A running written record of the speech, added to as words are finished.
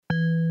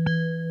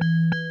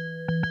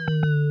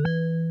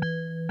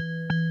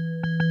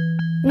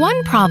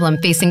One problem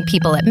facing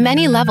people at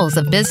many levels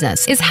of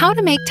business is how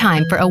to make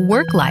time for a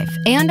work life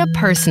and a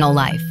personal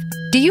life.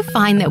 Do you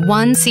find that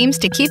one seems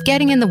to keep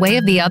getting in the way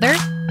of the other?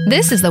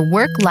 This is the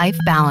Work-Life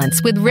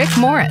Balance with Rick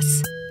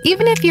Morris.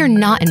 Even if you're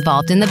not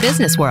involved in the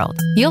business world,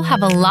 you'll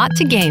have a lot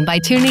to gain by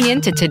tuning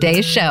into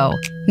today's show.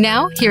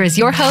 Now, here is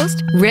your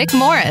host, Rick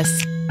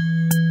Morris.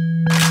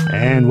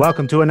 And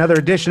welcome to another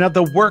edition of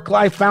the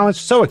Work-Life Balance.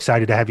 So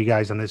excited to have you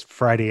guys on this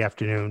Friday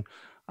afternoon.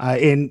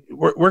 And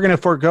we're going to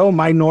forego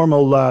my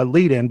normal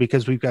lead-in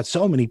because we've got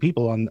so many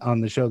people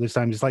on the show this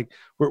time. It's like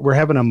we're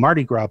having a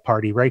Mardi Gras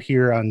party right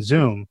here on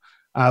Zoom.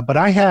 But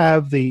I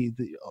have the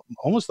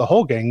almost the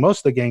whole gang, most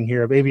of the gang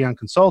here of Avion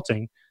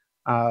Consulting.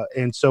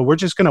 And so we're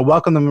just going to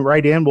welcome them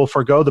right in. We'll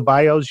forego the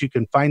bios. You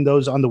can find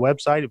those on the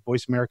website at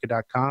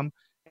voiceamerica.com.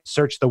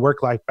 Search the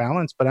Work-Life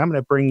Balance. But I'm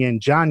going to bring in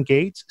John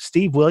Gates,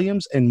 Steve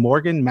Williams, and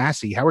Morgan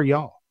Massie. How are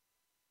y'all?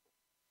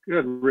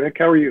 Good, Rick.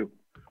 How are you?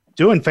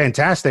 Doing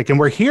fantastic. And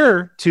we're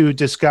here to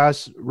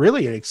discuss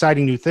really an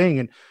exciting new thing.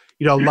 And,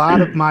 you know, a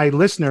lot of my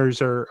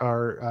listeners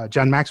are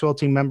John Maxwell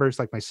team members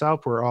like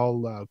myself. We're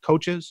all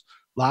coaches,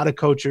 a lot of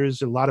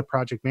coaches, a lot of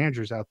project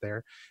managers out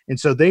there. And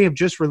so they have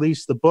just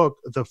released the book,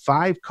 The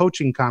 5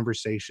 Coaching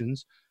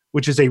Conversations,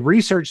 which is a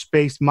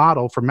research-based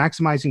model for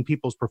maximizing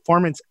people's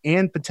performance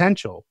and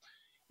potential.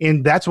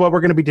 And that's what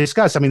we're going to be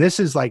discussing. I mean, this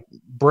is like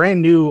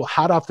brand new,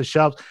 hot off the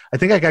shelves. I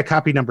think I got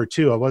copy number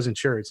 2. I wasn't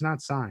sure. It's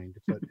not signed,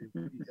 but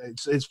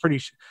it's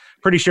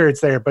pretty sure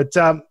it's there. But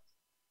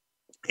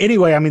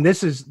anyway, I mean,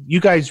 this is, you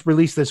guys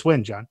released this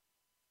when, John?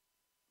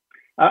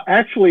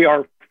 Actually,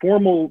 our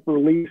formal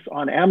release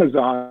on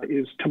Amazon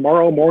is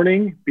tomorrow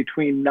morning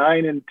between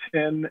 9 and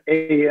 10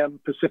 a.m.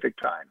 Pacific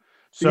time.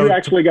 So you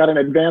actually got an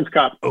advance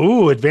copy.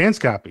 Oh, advance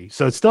copy.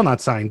 So it's still not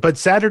signed. But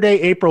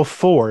Saturday, April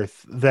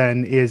 4th,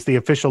 then is the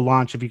official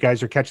launch if you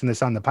guys are catching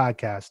this on the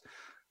podcast.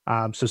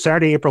 So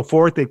Saturday, April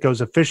 4th, it goes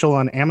official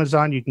on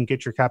Amazon. You can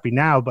get your copy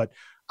now. But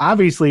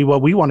obviously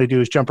what we want to do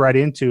is jump right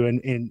into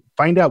and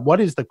find out what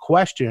is the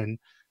question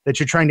that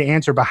you're trying to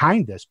answer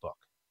behind this book.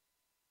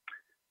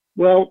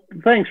 Well,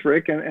 thanks,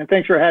 Rick, and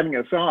thanks for having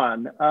us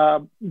on.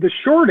 The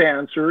short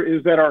answer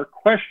is that our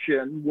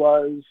question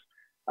was,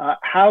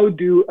 how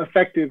do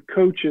effective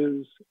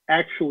coaches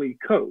actually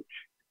coach?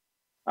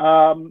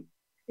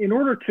 In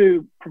order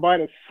to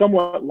provide a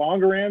somewhat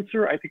longer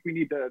answer, I think we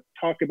need to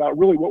talk about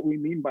really what we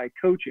mean by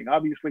coaching.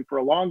 Obviously, for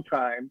a long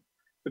time,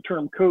 the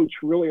term coach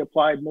really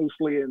applied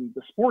mostly in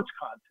the sports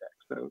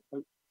context, a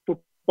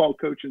football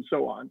coach and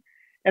so on.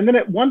 And then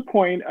at one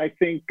point, I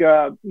think,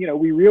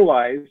 we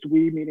realized,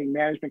 we meaning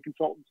management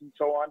consultants and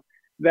so on,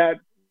 that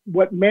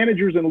what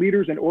managers and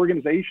leaders and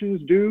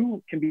organizations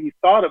do can be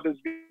thought of as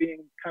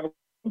being kind of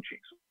coaching.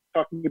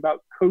 So talking about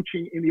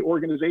coaching in the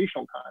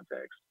organizational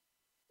context.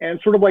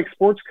 And sort of like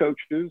sports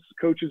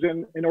coaches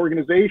in an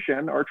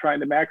organization are trying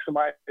to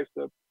maximize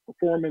the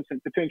performance and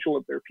potential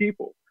of their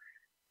people.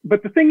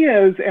 But the thing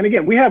is, and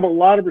again, we have a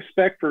lot of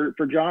respect for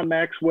John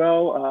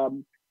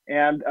Maxwell.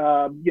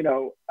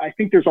 I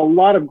think there's a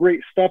lot of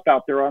great stuff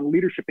out there on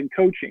leadership and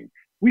coaching.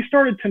 We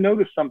started to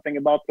notice something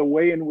about the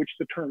way in which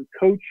the term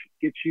coach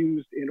gets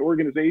used in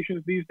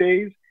organizations these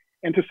days.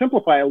 And to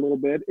simplify a little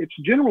bit, it's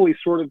generally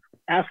sort of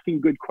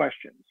asking good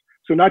questions.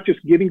 So not just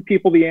giving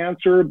people the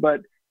answer,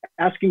 but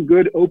asking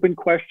good open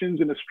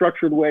questions in a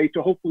structured way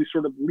to hopefully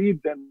sort of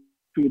lead them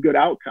to a good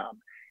outcome.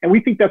 And we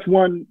think that's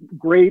one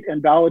great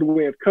and valid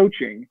way of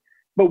coaching.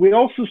 But we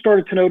also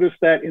started to notice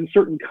that in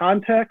certain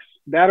contexts,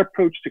 that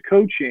approach to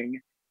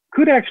coaching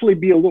could actually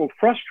be a little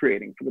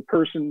frustrating for the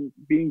person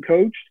being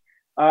coached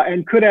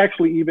and could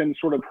actually even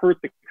sort of hurt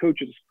the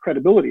coach's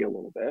credibility a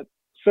little bit.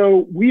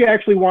 So we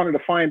actually wanted to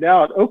find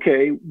out,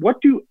 okay,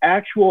 what do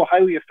actual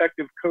highly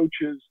effective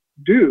coaches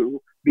do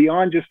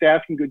beyond just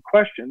asking good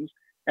questions?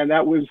 And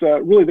that was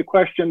really the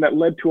question that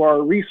led to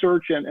our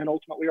research and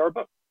ultimately our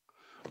book.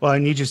 Well,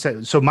 and you just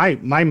said, so my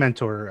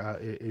mentor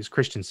is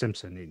Christian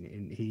Simpson,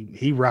 and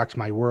he rocked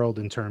my world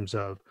in terms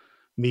of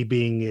me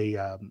being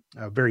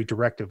a very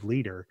directive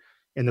leader.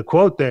 And the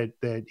quote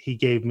that he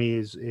gave me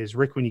is,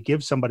 Rick, when you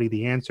give somebody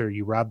the answer,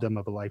 you rob them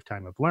of a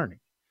lifetime of learning.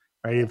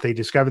 Right? If they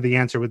discover the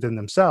answer within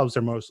themselves,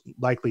 they're most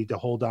likely to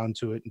hold on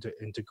to it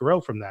and to grow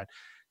from that.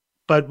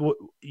 But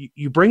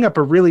you bring up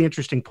a really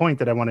interesting point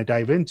that I want to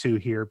dive into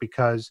here,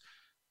 because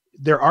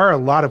there are a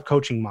lot of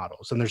coaching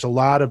models and there's a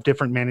lot of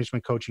different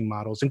management coaching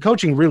models, and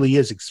coaching really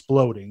is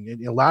exploding.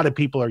 And a lot of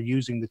people are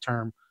using the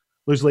term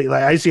loosely.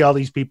 Like I see all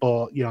these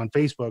people, on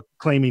Facebook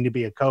claiming to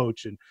be a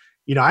coach, and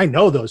I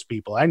know those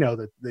people. I know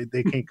that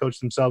they can't coach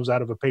themselves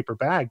out of a paper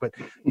bag. But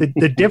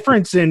the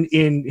difference in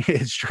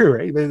it's true,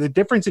 right? The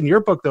difference in your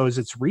book, though, is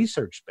it's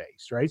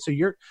research-based, right? So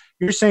you're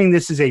saying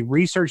this is a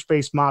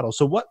research-based model.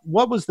 So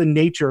what was the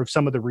nature of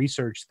some of the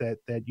research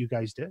that you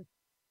guys did?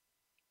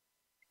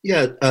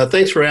 Yeah,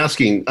 thanks for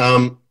asking.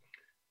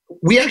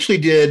 We actually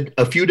did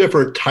a few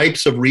different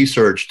types of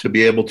research to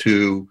be able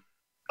to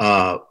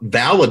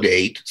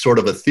validate sort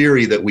of a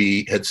theory that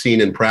we had seen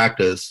in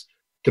practice,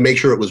 to make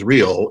sure it was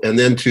real, and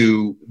then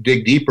to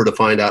dig deeper to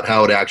find out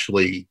how it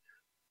actually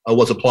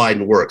was applied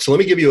and worked. So let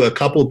me give you a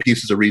couple of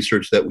pieces of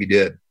research that we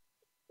did.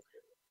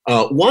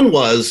 One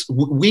was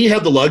we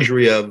have the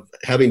luxury of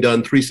having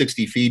done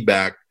 360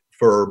 feedback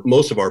for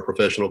most of our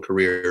professional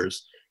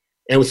careers.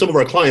 And with some of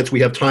our clients, we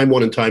have time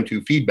one and time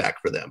two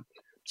feedback for them.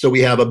 So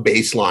we have a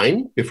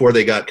baseline before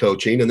they got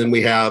coaching. And then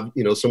we have,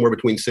 somewhere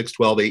between 6,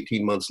 12,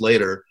 18 months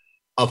later,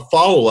 a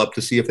follow-up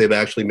to see if they've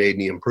actually made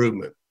any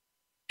improvement.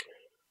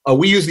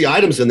 We use the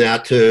items in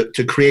that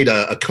to create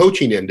a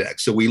coaching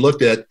index. So we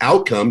looked at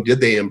outcome.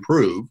 Did they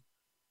improve?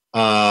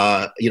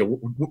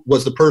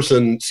 Was the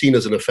person seen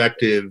as an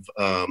effective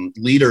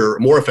leader,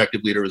 more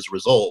effective leader as a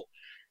result?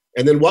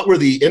 And then what were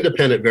the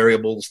independent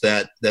variables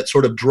that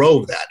sort of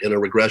drove that in a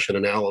regression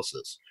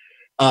analysis?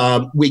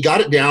 We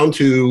got it down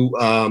to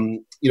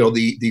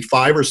the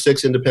 5 or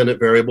 6 independent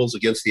variables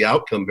against the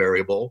outcome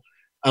variable,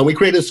 and we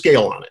created a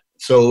scale on it.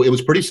 So it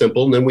was pretty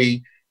simple. And then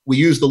we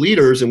used the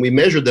leaders and we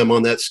measured them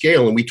on that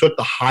scale, and we took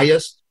the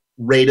highest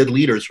rated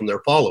leaders from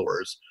their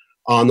followers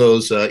on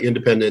those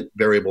independent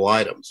variable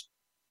items.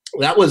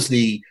 That was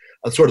the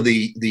sort of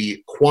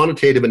the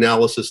quantitative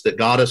analysis that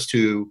got us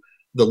to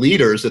the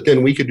leaders that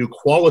then we could do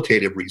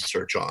qualitative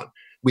research on.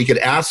 We could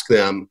ask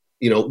them,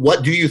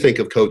 what do you think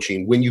of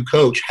coaching? When you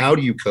coach, how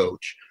do you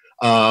coach?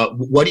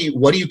 What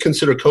do you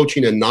consider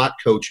coaching and not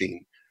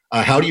coaching?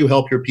 How do you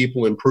help your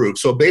people improve?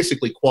 So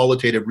basically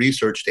qualitative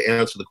research to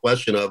answer the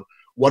question of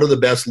what are the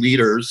best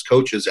leaders,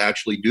 coaches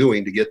actually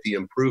doing to get the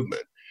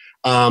improvement?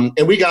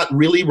 And we got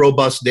really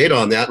robust data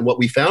on that. And what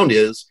we found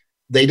is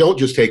they don't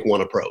just take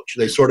one approach.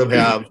 They sort of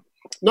have,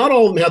 not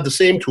all of them have the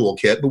same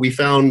toolkit, but we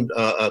found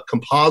a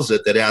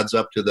composite that adds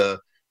up to the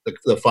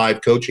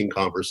 5 coaching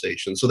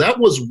conversations. So that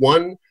was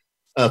one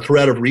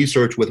thread of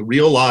research with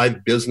real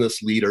live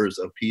business leaders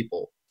of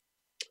people.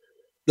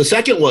 The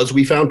second was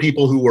we found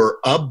people who were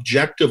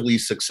objectively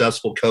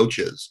successful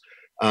coaches.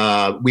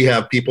 We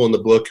have people in the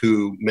book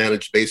who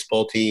managed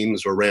baseball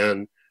teams or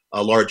ran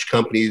large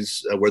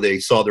companies where they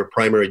saw their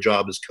primary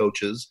job as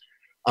coaches.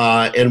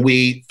 And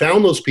we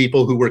found those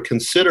people who were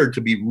considered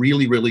to be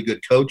really, really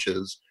good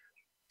coaches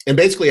and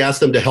basically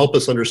asked them to help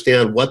us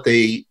understand what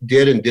they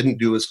did and didn't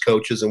do as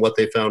coaches and what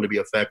they found to be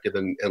effective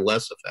and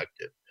less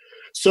effective.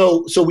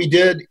 So we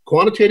did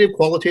quantitative,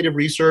 qualitative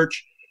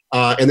research,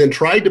 and then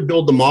tried to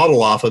build the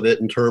model off of it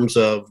in terms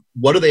of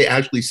what do they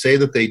actually say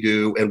that they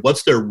do and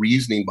what's their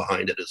reasoning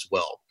behind it as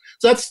well.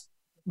 So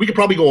we could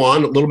probably go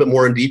on a little bit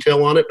more in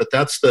detail on it, but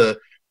that's the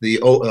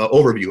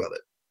overview of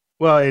it.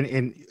 Well,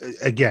 and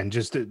again,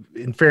 just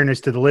in fairness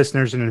to the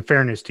listeners and in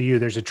fairness to you,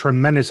 there's a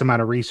tremendous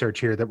amount of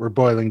research here that we're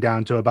boiling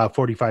down to about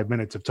 45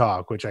 minutes of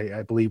talk, which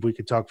I believe we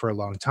could talk for a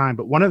long time.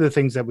 But one of the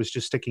things that was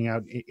just sticking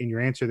out in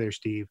your answer there,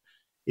 Steve,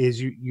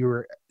 is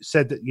you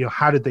said that,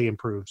 how did they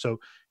improve? So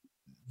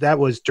that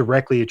was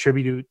directly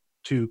attributed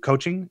to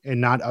coaching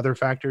and not other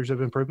factors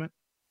of improvement?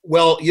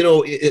 Well,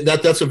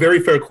 that's a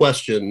very fair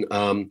question.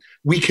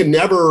 We can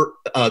never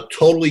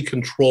totally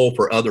control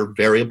for other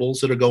variables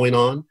that are going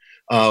on.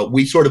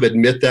 We sort of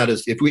admit that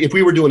as if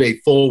we were doing a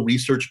full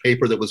research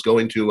paper that was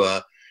going to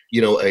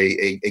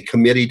a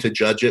committee to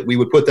judge it, we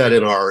would put that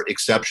in our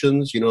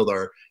exceptions,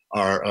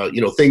 our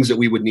things that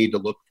we would need to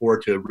look for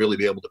to really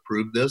be able to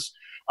prove this.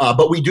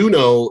 But we do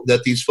know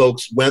that these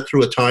folks went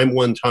through a time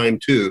 1, time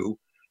 2.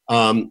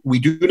 We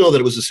do know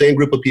that it was the same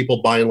group of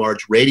people by and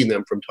large rating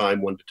them from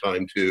time 1 to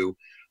time 2.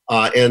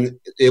 And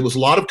it was a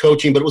lot of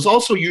coaching, but it was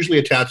also usually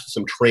attached to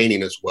some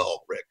training as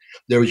well, Rick.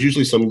 There was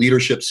usually some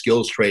leadership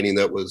skills training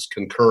that was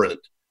concurrent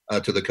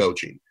to the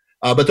coaching.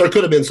 But there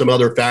could have been some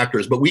other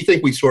factors, but we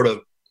think we sort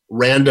of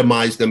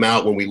randomized them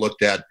out when we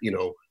looked at,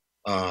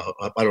 I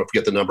don't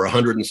forget the number,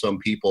 100 and some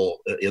people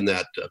in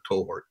that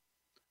cohort.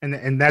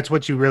 And that's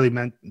what you really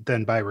meant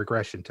then by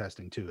regression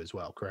testing too as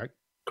well, correct?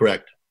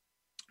 Correct.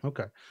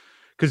 Okay.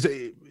 Because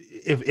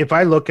if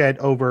I look at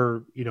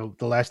over,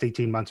 the last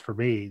 18 months for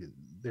me,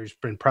 there's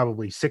been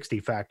probably 60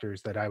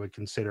 factors that I would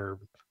consider,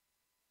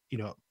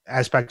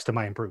 aspects to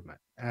my improvement,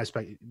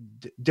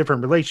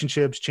 different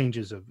relationships,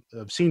 changes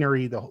of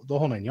scenery, the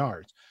whole 9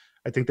 yards.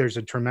 I think there's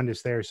a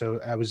tremendous there. So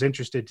I was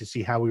interested to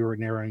see how we were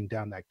narrowing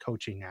down that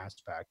coaching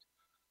aspect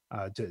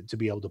to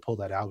be able to pull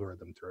that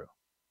algorithm through.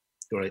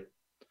 Right.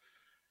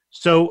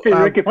 So, hey,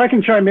 Rick, if I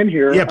can chime in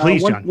here. Yeah,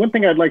 please, John. One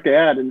thing I'd like to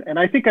add, and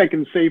I think I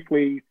can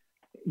safely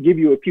give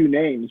you a few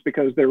names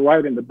because they're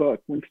right in the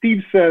book. When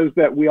Steve says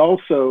that we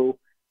also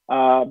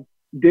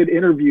did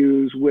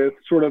interviews with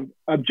sort of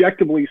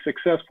objectively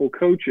successful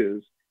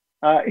coaches,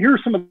 here are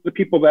some of the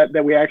people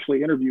that we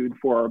actually interviewed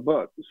for our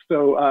book.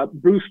 So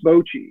Bruce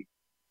Bochy,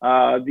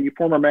 the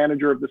former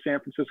manager of the San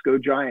Francisco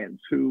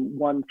Giants, who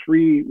won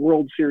 3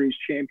 World Series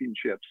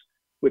championships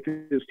with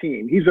his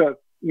team. He's a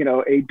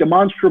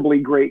demonstrably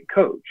great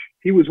coach.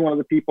 He was one of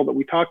the people that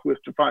we talked with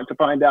to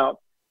find out,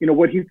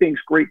 what he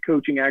thinks great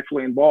coaching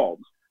actually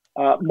involves.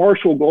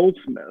 Marshall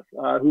Goldsmith,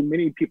 who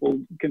many people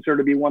consider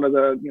to be one of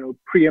the,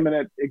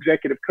 preeminent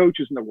executive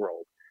coaches in the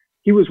world.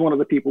 He was one of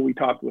the people we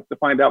talked with to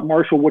find out,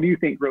 Marshall, what do you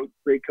think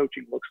great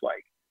coaching looks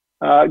like?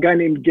 A guy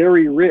named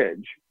Gary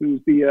Ridge, who's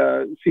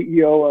the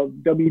CEO of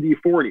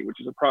WD-40, which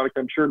is a product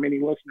I'm sure many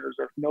listeners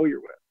are familiar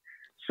with.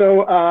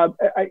 So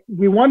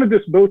we wanted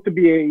this both to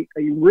be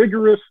a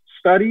rigorous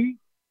study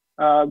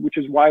which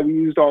is why we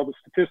used all the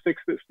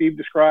statistics that Steve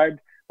described,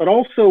 but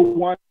also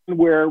one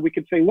where we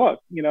could say, look,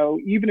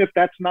 even if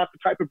that's not the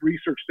type of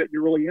research that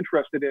you're really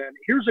interested in,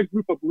 here's a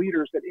group of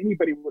leaders that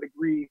anybody would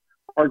agree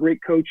are great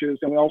coaches,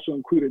 and we also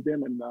included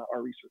them in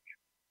our research.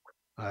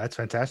 That's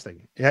fantastic.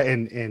 Yeah,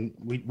 and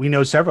we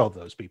know several of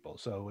those people,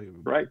 so we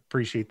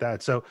appreciate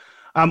that. So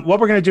what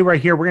we're going to do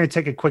right here, we're going to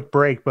take a quick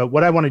break, but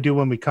what I want to do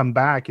when we come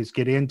back is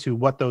get into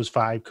what those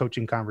 5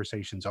 coaching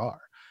conversations are.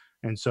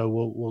 And so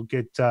we'll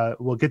get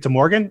to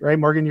Morgan, right?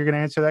 Morgan, you're going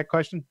to answer that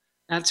question?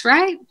 That's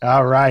right.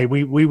 All right.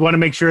 We want to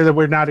make sure that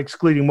we're not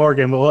excluding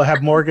Morgan, but we'll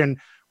have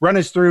Morgan run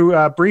us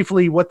through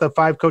briefly what the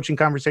 5 coaching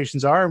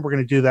conversations are. And we're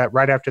going to do that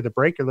right after the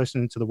break. You're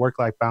listening to the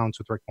Work-Life Balance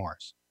with Rick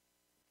Morris.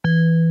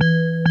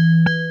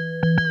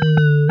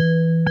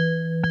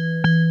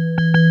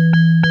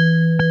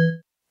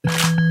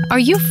 Are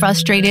you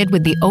frustrated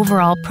with the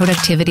overall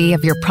productivity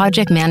of your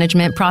project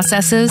management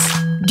processes?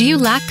 Do you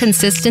lack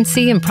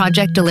consistency in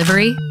project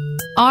delivery?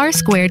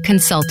 R²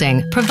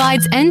 Consulting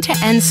provides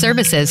end-to-end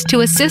services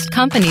to assist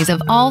companies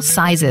of all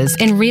sizes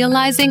in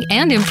realizing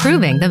and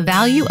improving the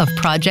value of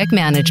project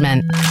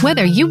management.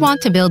 Whether you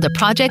want to build a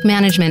project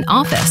management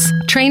office,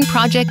 train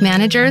project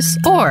managers,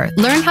 or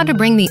learn how to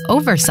bring the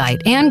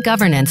oversight and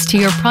governance to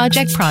your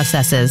project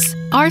processes,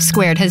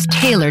 R² has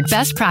tailored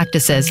best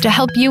practices to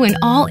help you in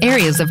all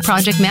areas of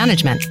project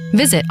management.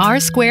 Visit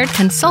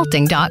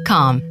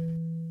r²consulting.com.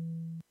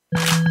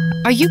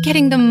 Are you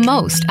getting the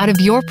most out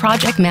of your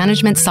project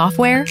management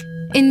software?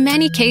 In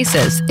many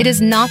cases, it is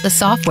not the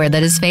software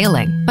that is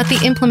failing, but the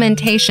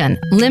implementation,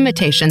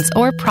 limitations,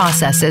 or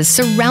processes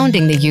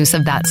surrounding the use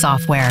of that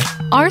software.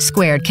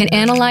 R² can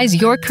analyze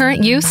your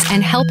current use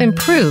and help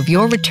improve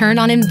your return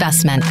on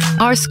investment.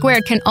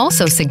 R² can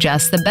also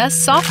suggest the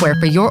best software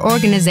for your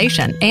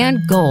organization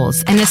and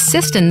goals and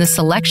assist in the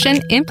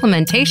selection,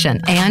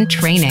 implementation, and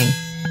training.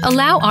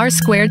 Allow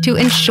R² to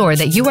ensure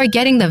that you are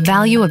getting the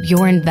value of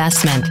your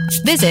investment.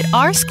 Visit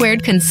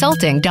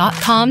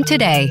r²consulting.com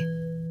today.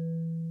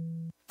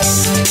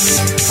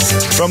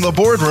 From the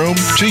boardroom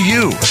to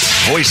you,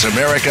 Voice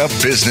America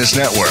Business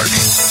Network.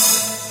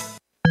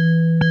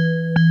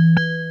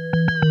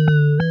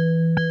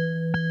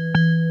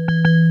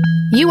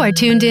 You are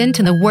tuned in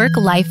to the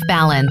Work-Life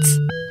Balance.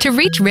 To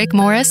reach Rick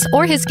Morris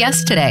or his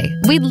guest today,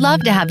 we'd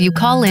love to have you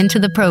call into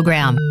the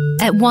program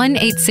at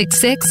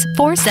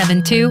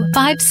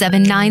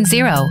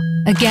 1-866-472-5790.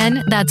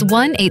 Again, that's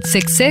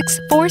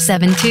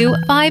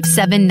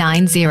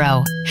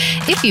 1-866-472-5790.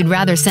 If you'd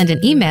rather send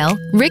an email,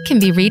 Rick can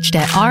be reached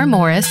at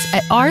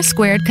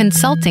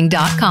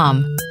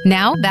rmorris@r²consulting.com.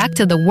 Now back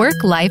to the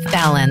Work-Life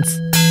Balance.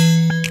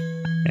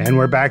 And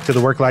we're back to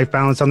the Work-Life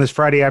Balance on this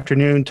Friday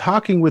afternoon,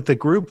 talking with the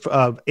group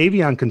of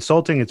Avion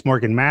Consulting. It's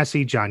Morgan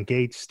Massie, John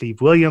Gates, Steve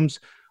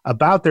Williams,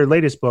 about their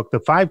latest book, The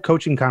 5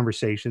 Coaching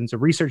Conversations, a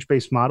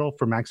research-based model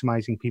for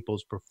maximizing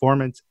people's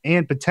performance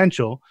and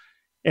potential.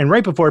 And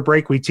right before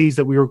break, we teased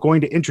that we were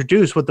going to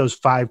introduce what those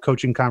 5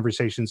 coaching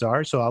conversations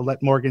are. So I'll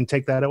let Morgan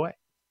take that away.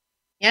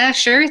 Yeah,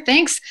 sure.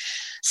 Thanks.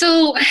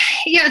 So,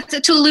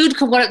 to allude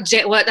to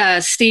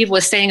what Steve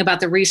was saying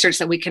about the research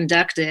that we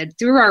conducted,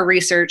 through our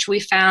research,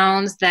 we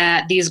found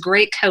that these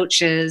great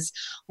coaches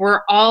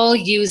were all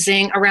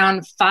using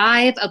around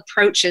 5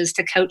 approaches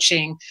to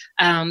coaching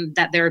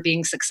that they're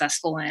being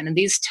successful in. And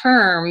these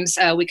terms,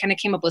 we kind of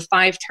came up with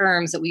 5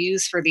 terms that we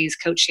use for these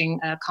coaching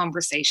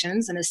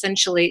conversations. And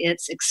essentially,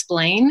 it's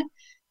explain,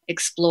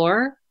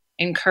 explore,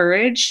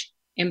 encourage,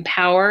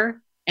 empower,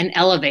 and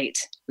elevate.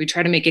 We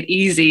try to make it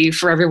easy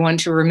for everyone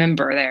to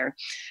remember there.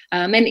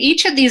 And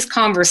each of these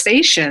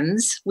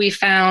conversations we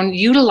found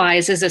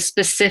utilizes a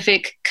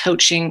specific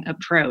coaching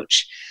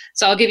approach.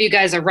 So I'll give you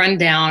guys a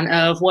rundown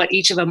of what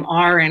each of them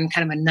are in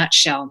kind of a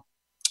nutshell.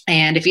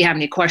 And if you have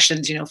any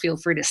questions, feel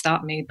free to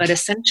stop me. But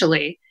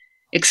essentially,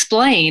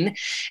 explain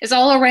is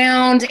all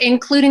around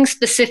including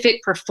specific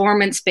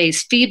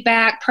performance-based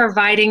feedback,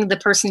 providing the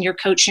person you're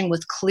coaching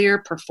with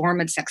clear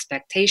performance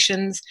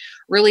expectations,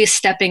 really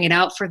stepping it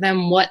out for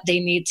them, what they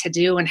need to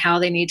do and how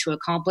they need to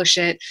accomplish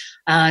it,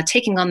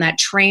 taking on that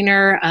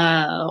trainer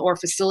or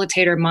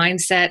facilitator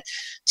mindset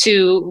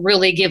to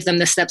really give them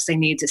the steps they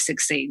need to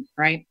succeed,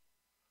 right?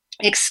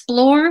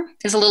 Explore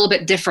is a little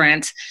bit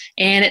different,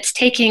 and it's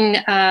taking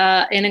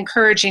and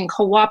encouraging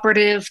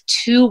cooperative,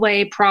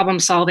 two-way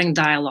problem-solving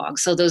dialogue.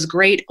 So those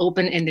great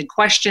open-ended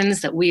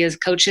questions that we as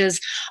coaches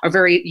are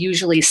very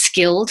usually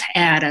skilled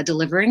at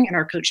delivering in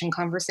our coaching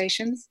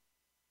conversations.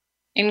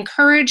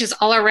 Encourage is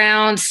all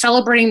around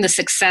celebrating the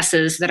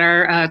successes that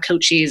our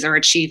coachees are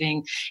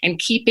achieving and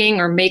keeping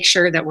or make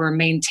sure that we're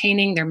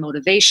maintaining their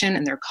motivation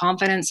and their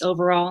confidence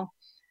overall.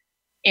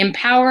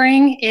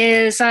 Empowering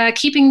is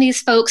keeping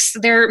these folks,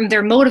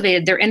 they're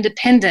motivated, they're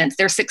independent,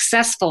 they're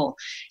successful.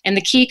 And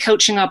the key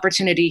coaching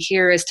opportunity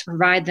here is to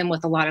provide them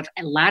with a lot of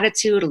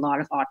latitude, a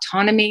lot of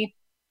autonomy,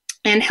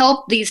 and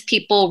help these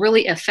people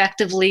really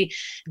effectively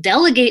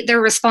delegate their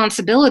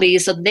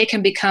responsibilities so that they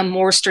can become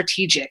more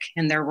strategic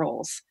in their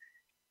roles.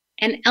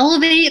 And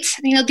elevate,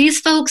 these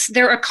folks,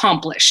 they're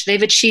accomplished.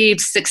 They've achieved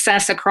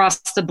success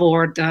across the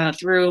board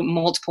through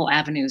multiple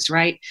avenues,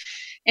 right?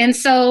 And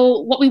so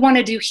what we want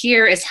to do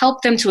here is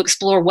help them to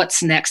explore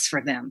what's next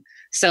for them.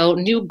 So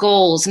new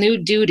goals, new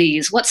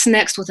duties, what's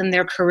next within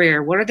their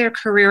career, what are their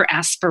career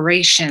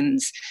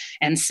aspirations,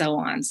 and so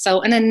on. So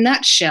in a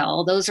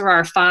nutshell, those are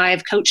our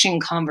 5 coaching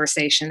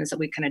conversations that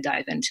we kind of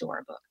dive into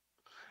our book.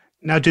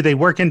 Now, do they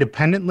work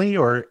independently,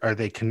 or are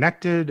they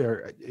connected,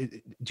 or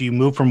do you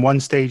move from one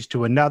stage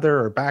to another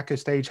or back a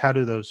stage? How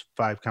do those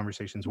 5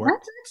 conversations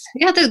work?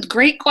 Yeah, that's a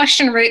great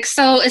question, Rick.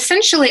 So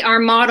essentially our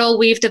model,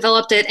 we've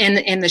developed it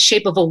in the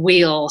shape of a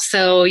wheel.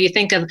 So you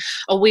think of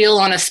a wheel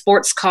on a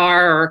sports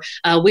car or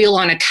a wheel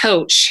on a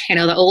coach,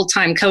 the old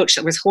time coach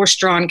that was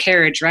horse-drawn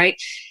carriage, right?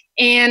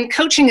 And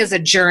coaching is a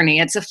journey.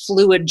 It's a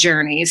fluid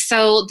journey.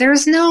 So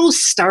there's no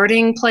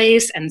starting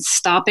place and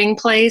stopping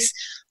place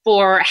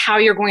for how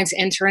you're going to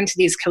enter into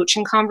these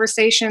coaching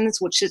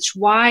conversations, which is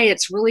why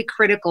it's really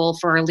critical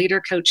for our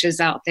leader coaches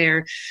out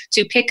there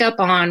to pick up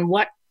on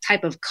what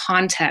type of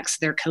context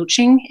they're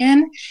coaching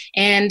in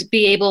and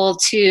be able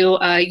to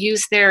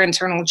use their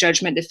internal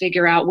judgment to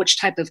figure out which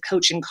type of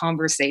coaching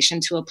conversation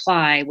to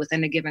apply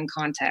within a given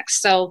context.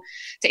 So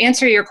to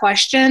answer your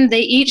question,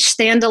 they each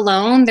stand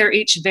alone. They're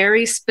each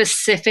very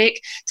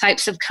specific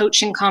types of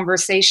coaching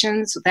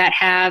conversations that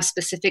have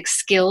specific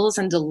skills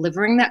in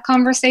delivering that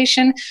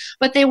conversation,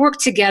 but they work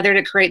together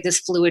to create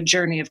this fluid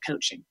journey of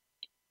coaching.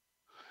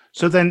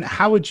 So then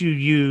how would you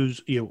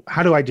use,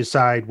 how do I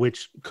decide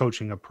which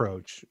coaching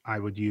approach I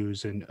would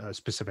use in a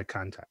specific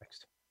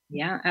context?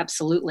 Yeah,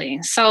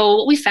 absolutely. So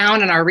what we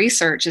found in our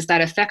research is that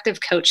effective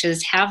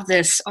coaches have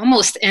this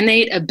almost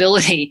innate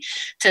ability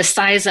to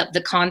size up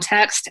the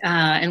context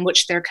in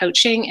which they're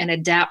coaching and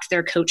adapt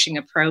their coaching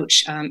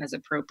approach as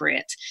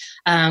appropriate.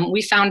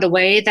 We found a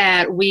way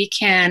that we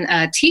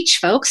can teach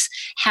folks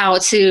how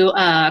to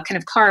kind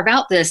of carve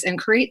out this and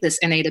create this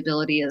innate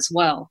ability as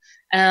well.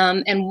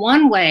 And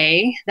one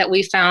way that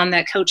we found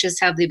that coaches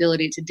have the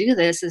ability to do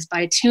this is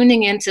by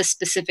tuning into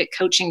specific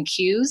coaching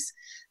cues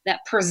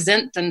that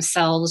present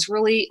themselves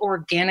really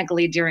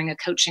organically during a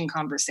coaching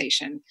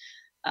conversation.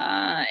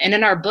 And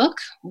in our book,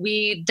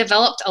 we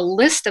developed a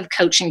list of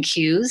coaching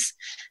cues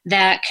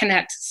that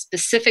connect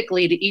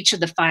specifically to each of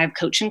the 5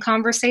 coaching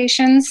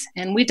conversations.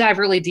 And we dive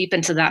really deep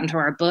into that into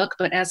our book.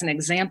 But as an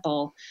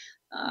example,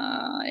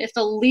 if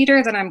a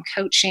leader that I'm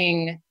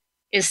coaching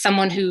is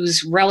someone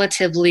who's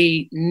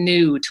relatively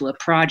new to a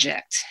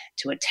project,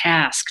 to a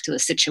task, to a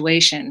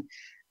situation,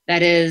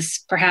 that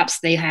is, perhaps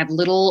they have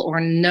little or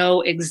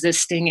no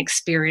existing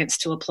experience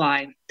to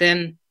apply,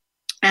 then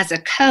as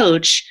a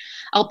coach,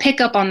 I'll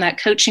pick up on that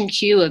coaching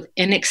cue of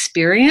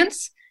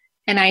inexperience,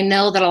 and I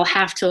know that I'll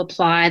have to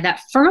apply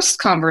that first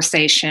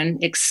conversation,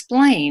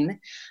 explain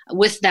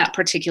with that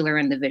particular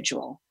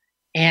individual.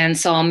 And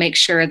so I'll make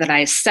sure that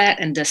I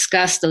set and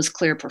discuss those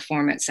clear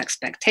performance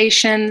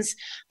expectations,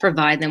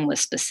 provide them with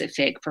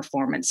specific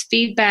performance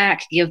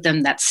feedback, give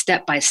them that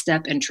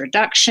step-by-step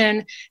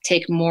introduction,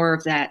 take more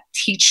of that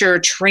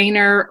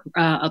teacher-trainer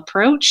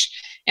approach,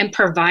 and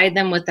provide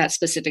them with that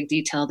specific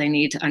detail they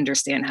need to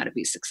understand how to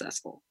be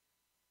successful.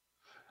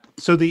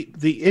 So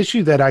the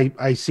issue that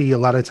I see a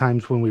lot of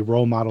times when we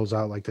roll models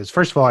out like this,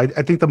 first of all, I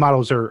think the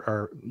models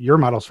are your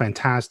model's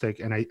fantastic,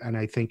 and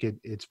I think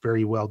it's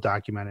very well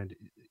documented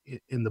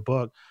in the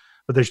book,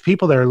 but there's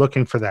people that are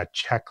looking for that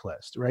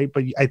checklist, right?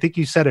 But I think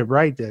you said it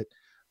right, that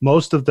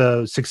most of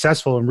the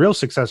successful and real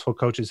successful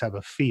coaches have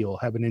a feel,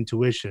 have an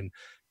intuition,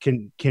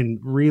 can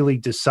really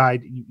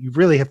decide. You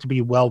really have to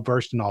be well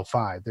versed in all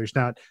 5. There's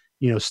not,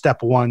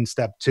 step 1,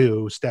 step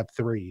 2, step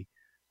 3.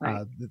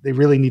 Right. They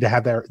really need to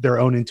have their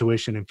own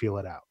intuition and feel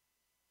it out.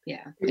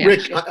 Yeah.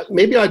 Rick,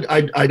 maybe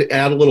I'd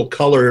add a little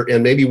color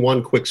and maybe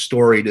one quick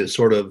story to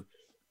sort of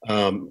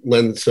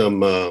lend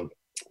some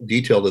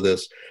detail to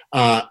this.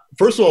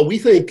 First of all, we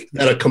think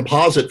that a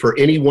composite for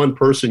any one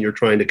person you're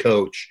trying to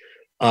coach.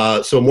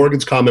 So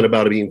Morgan's comment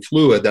about it being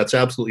fluid, that's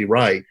absolutely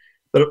right.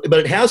 But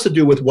it has to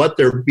do with what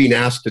they're being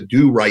asked to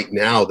do right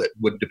now. That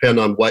would depend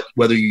on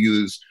whether you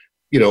use,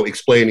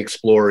 explain,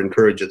 explore,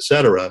 encourage,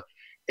 etc.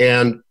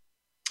 And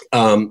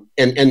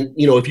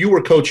if you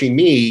were coaching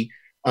me,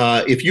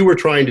 if you were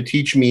trying to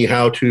teach me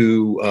how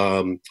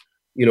to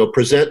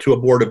present to a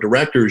board of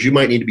directors, you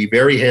might need to be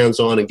very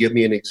hands-on and give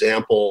me an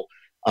example.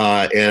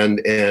 And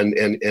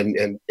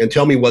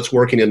tell me what's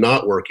working and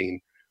not working.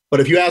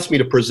 But if you ask me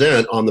to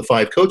present on the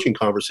 5 coaching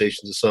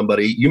conversations to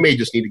somebody, you may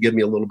just need to give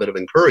me a little bit of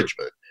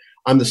encouragement.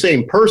 I'm the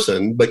same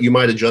person, but you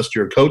might adjust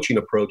your coaching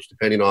approach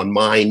depending on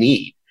my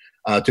need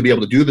to be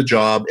able to do the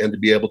job and to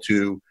be able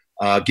to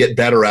get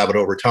better at it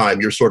over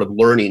time. Your sort of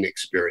learning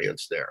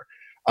experience there.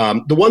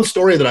 The one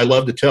story that I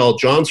love to tell,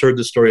 John's heard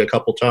this story a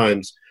couple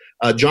times.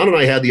 John and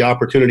I had the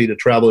opportunity to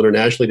travel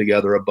internationally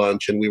together a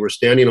bunch, and we were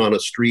standing on a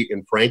street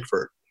in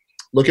Frankfurt,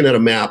 looking at a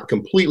map,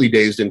 completely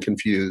dazed and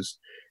confused.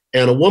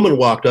 And a woman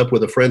walked up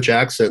with a French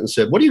accent and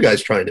said, "What are you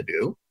guys trying to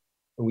do?"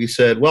 And we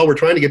said, "Well, we're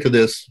trying to get to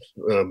this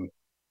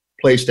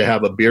place to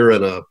have a beer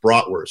and a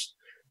bratwurst."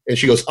 And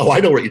she goes, "Oh, I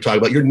know what you're talking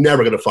about. You're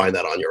never going to find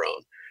that on your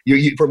own.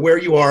 You, from where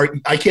you are,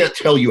 I can't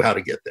tell you how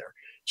to get there.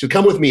 So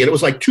come with me." And it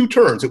was like 2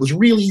 turns. It was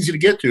really easy to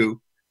get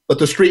to, but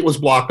the street was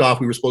blocked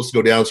off. We were supposed to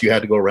go down, so you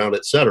had to go around,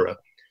 etc.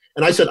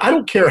 And I said, I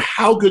don't care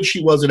how good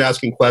she was at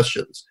asking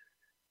questions.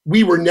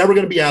 We were never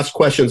going to be asked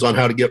questions on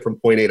how to get from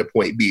point A to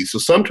point B. So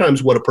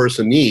sometimes what a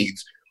person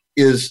needs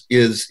is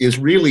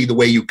really the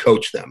way you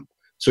coach them.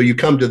 So you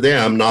come to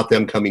them, not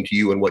them coming to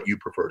you and what you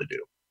prefer to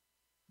do.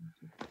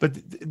 But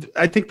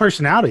I think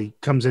personality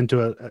comes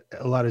into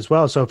a lot as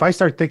well. So if I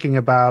start thinking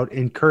about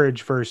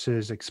encourage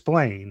versus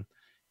explain,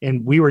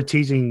 and we were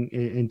teasing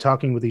and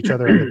talking with each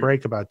other on the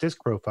break about disc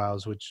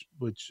profiles, which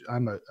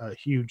I'm a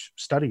huge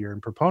studier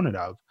and proponent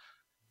of,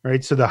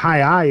 right? So the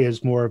high I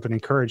is more of an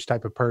encourage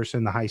type of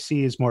person. The high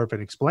C is more of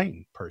an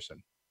explain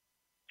person.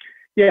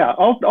 Yeah,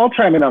 I'll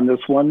chime in on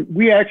this one.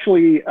 We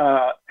actually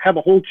have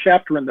a whole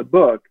chapter in the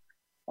book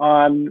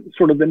on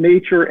sort of the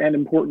nature and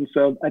importance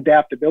of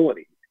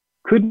adaptability.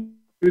 Couldn't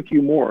agree with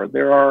you more.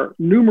 There are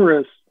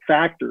numerous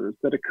factors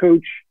that a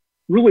coach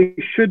really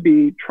should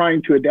be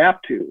trying to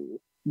adapt to.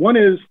 One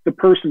is the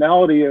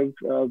personality of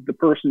the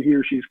person he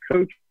or she's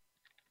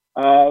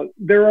coaching.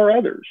 There are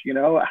others,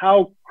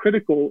 how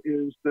critical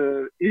is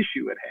the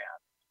issue at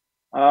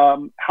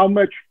hand? How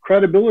much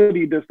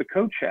credibility does the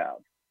coach have?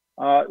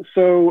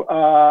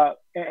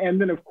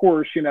 And then of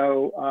course,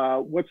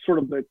 what's sort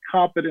of the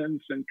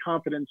competence and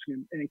confidence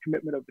and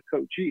commitment of the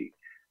coachee.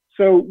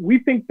 So we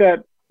think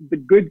that the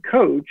good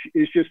coach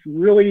is just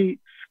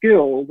really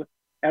skilled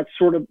at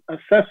sort of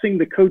assessing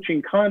the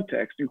coaching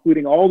context,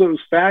 including all those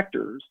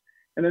factors,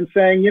 and then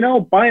saying,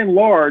 by and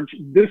large,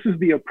 this is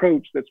the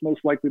approach that's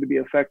most likely to be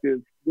effective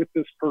with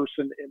this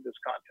person in this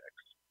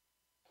context.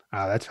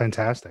 That's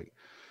fantastic.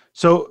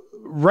 So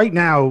right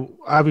now,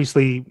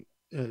 obviously,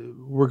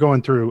 we're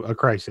going through a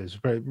crisis,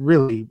 but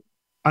really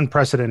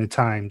unprecedented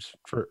times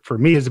for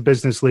me as a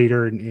business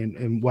leader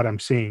and what I'm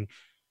seeing.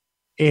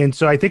 And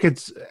so I think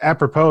it's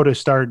apropos to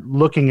start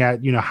looking at,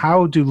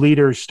 how do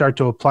leaders start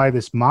to apply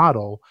this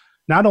model,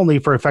 not only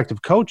for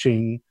effective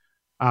coaching,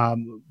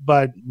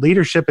 but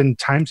leadership in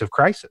times of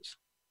crisis?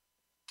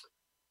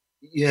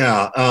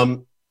 Yeah.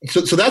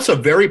 So that's a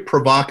very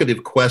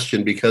provocative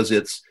question, because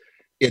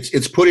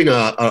it's putting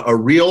a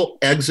real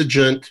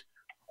exigent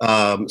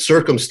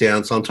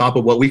circumstance on top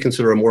of what we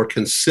consider a more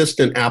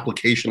consistent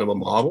application of a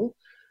model.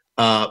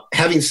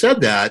 Having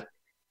said that,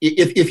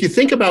 if you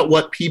think about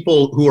what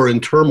people who are in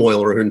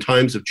turmoil or in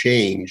times of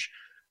change,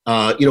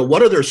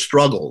 what are their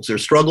struggles? Their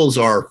struggles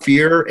are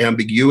fear,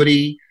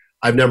 ambiguity.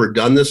 I've never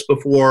done this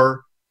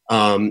before.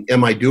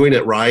 Am I doing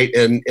it right?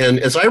 And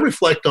as I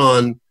reflect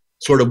on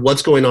sort of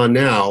what's going on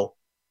now,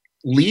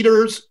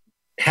 leaders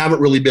haven't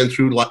really been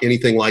through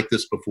anything like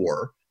this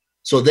before,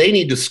 so they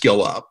need to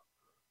skill up.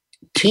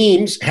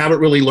 Teams haven't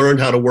really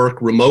learned how to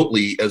work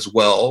remotely as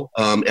well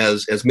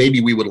as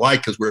maybe we would like,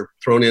 because we're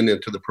thrown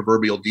into the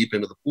proverbial deep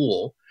end of the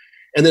pool.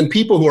 And then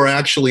people who are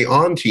actually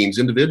on teams,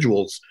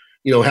 individuals,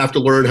 have to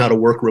learn how to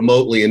work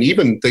remotely, and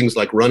even things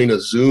like running a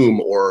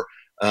Zoom or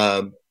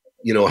how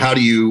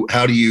do you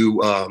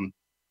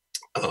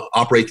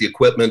operate the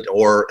equipment,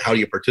 or how do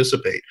you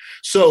participate?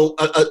 So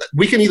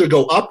we can either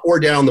go up or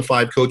down the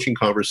 5 coaching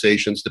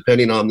conversations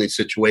depending on the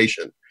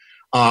situation.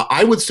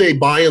 I would say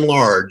by and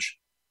large,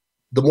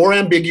 the more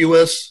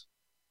ambiguous,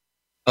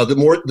 the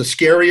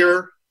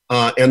scarier,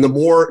 and the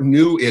more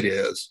new it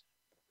is,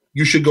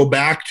 you should go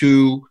back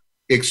to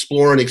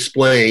explore and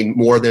explain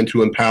more than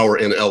to empower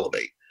and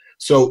elevate.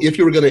 So if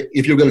you're going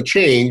to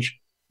change,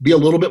 be a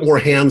little bit more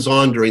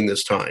hands-on during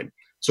this time.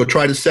 So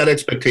try to set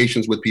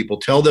expectations with people,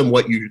 tell them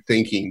what you're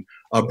thinking,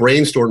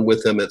 brainstorm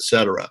with them,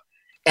 etc.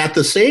 At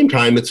the same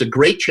time, it's a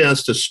great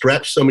chance to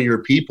stretch some of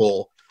your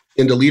people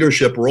into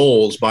leadership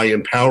roles by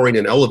empowering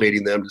and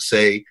elevating them to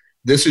say,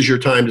 this is your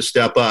time to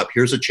step up.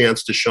 Here's a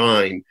chance to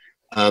shine.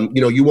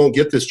 You won't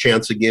get this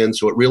chance again,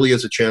 so it really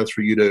is a chance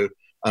for you to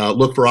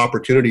look for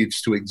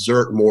opportunities to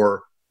exert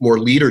more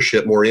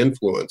leadership, more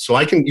influence. So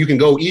you can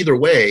go either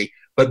way,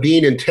 but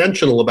being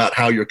intentional about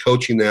how you're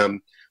coaching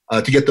them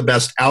to get the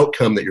best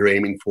outcome that you're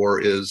aiming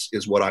for is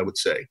what I would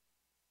say.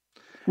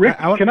 Rick,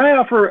 can I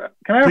offer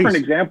an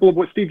example of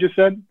what Steve just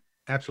said?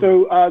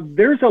 Absolutely. So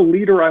there's a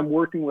leader I'm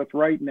working with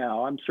right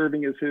now. I'm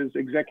serving as his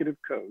executive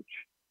coach.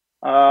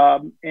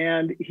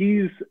 And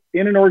he's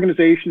in an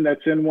organization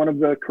that's in one of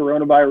the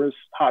coronavirus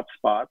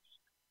hotspots.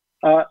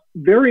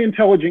 Very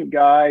intelligent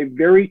guy,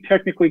 very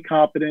technically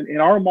competent. In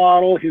our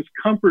model, his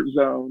comfort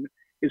zone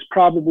is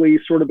probably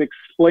sort of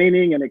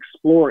explaining and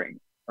exploring,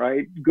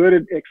 right? Good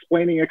at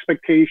explaining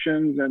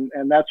expectations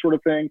and that sort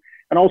of thing,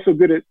 and also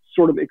good at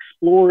sort of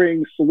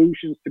exploring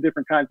solutions to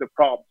different kinds of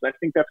problems. I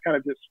think that's kind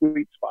of his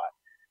sweet spot.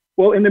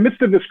 Well, in the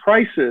midst of this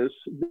crisis,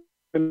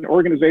 an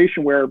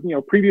organization where,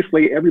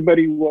 previously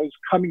everybody was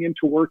coming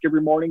into work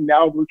every morning.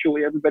 Now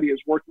virtually everybody is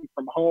working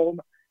from home.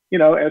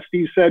 As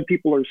Steve said,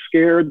 people are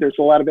scared. There's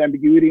a lot of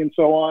ambiguity and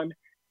so on.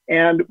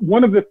 And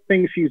one of the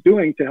things he's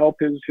doing to help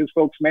his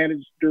folks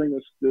manage during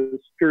this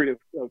period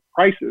of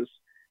crisis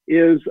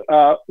is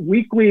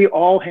weekly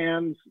all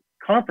hands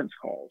conference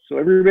calls. So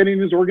everybody in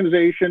his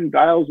organization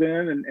dials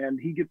in and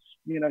he gets,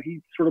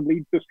 he sort of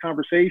leads this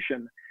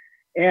conversation.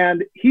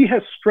 And he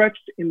has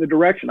stretched in the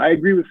direction. I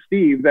agree with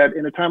Steve that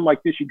in a time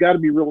like this, you got to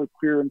be really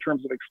clear in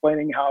terms of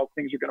explaining how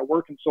things are going to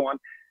work and so on.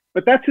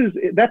 But that's his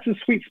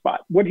sweet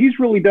spot. What he's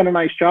really done a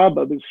nice job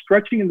of is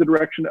stretching in the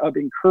direction of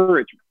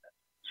encouragement.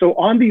 So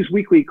on these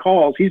weekly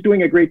calls, he's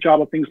doing a great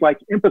job of things like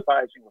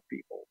empathizing with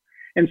people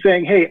and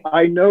saying, hey,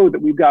 I know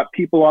that we've got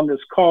people on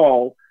this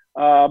call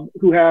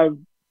who have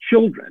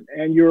children,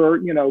 and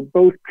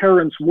both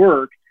parents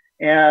work,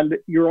 and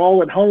you're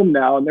all at home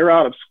now and they're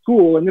out of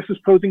school, and this is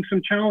posing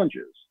some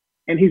challenges.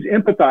 And he's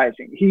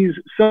empathizing. He's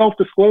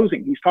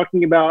self-disclosing. He's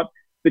talking about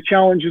the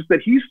challenges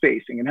that he's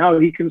facing and how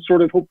he can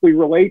sort of hopefully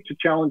relate to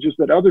challenges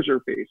that others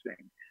are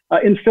facing,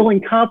 instilling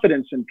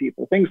confidence in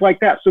people, things like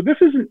that. So this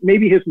isn't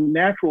maybe his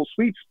natural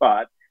sweet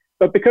spot,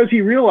 but because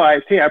he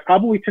realized, hey, I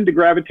probably tend to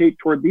gravitate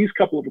toward these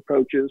couple of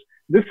approaches,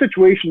 this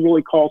situation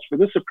really calls for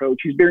this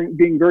approach. He's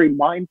being very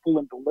mindful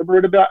and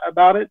deliberate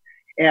about it.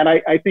 And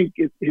I think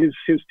his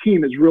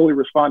team is really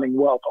responding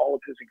well to all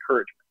of his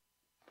encouragement.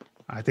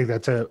 I think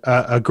that's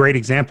a great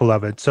example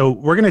of it. So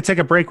we're going to take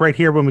a break right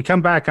here. When we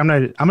come back, I'm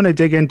going to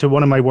dig into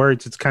one of my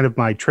words. It's kind of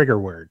my trigger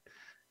word.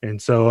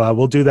 And so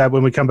we'll do that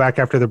when we come back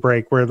after the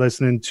break. We're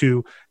listening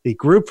to the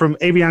group from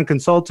Avion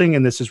Consulting,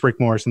 and this is Rick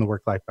Morris and the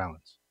Work-Life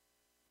Balance.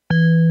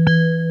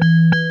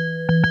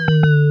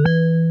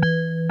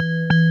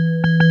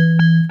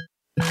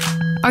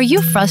 Are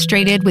you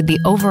frustrated with the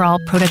overall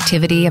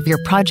productivity of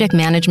your project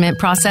management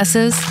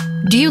processes?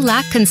 Do you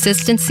lack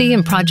consistency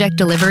in project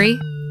delivery?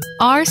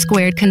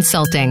 R²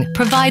 Consulting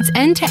provides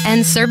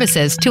end-to-end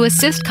services to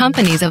assist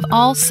companies of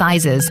all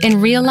sizes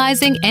in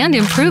realizing and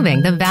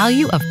improving the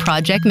value of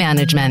project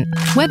management.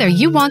 Whether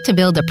you want to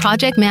build a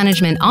project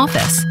management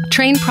office,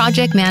 train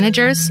project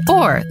managers,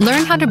 or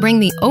learn how to bring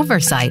the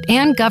oversight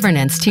and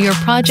governance to your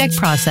project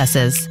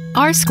processes,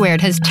 R²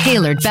 has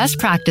tailored best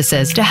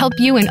practices to help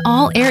you in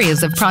all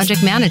areas of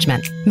project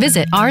management.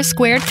 Visit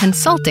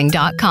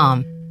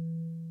r2consulting.com.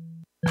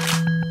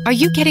 Are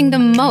you getting the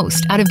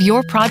most out of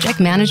your project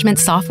management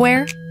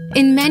software?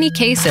 In many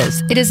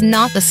cases, it is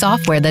not the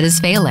software that is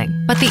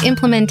failing, but the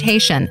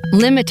implementation,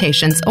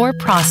 limitations, or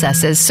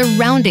processes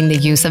surrounding the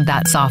use of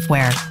that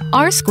software.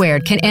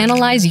 R² can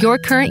analyze your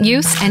current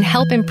use and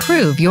help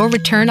improve your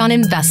return on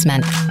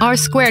investment.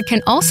 R²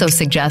 can also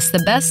suggest the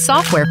best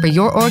software for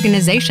your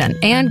organization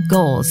and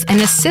goals and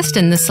assist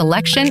in the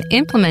selection,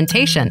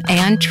 implementation,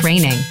 and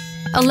training.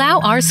 Allow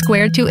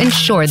R² to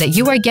ensure that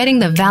you are getting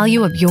the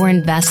value of your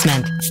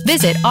investment.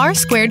 Visit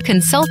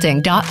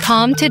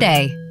r2consulting.com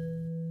today.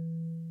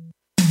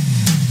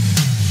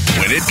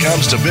 When it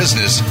comes to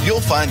business, you'll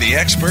find the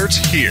experts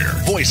here.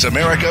 Voice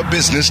America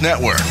Business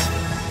Network.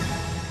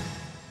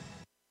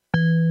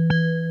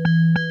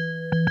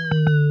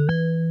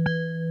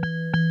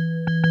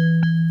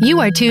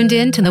 You are tuned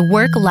in to the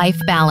Work-Life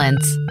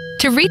Balance.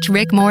 To reach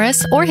Rick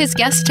Morris or his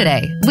guest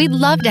today, we'd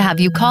love to have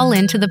you call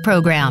into the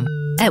program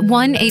at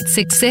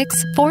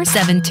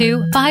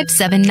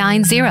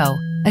 1-866-472-5790.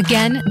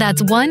 Again,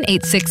 that's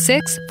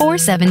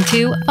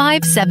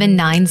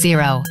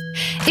 1-866-472-5790.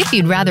 If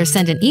you'd rather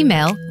send an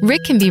email,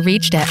 Rick can be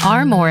reached at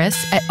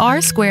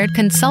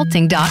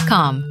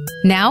rmorris@r2consulting.com.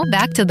 Now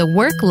back to the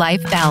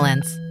Work-Life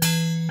Balance.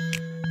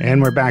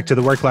 And we're back to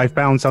the Work-Life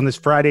Balance on this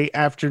Friday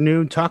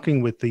afternoon,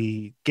 talking with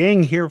the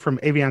gang here from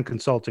Avion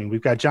Consulting.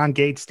 We've got John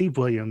Gates, Steve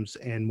Williams,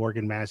 and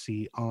Morgan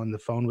Massie on the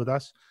phone with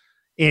us.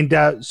 And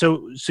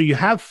so you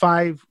have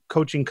 5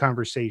 coaching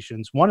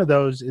conversations. One of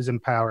those is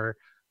empower.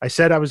 I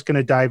said I was going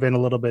to dive in a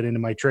little bit into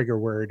my trigger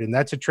word, and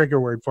that's a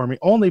trigger word for me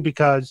only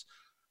because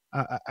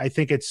I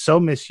think it's so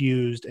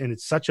misused and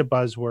it's such a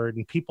buzzword,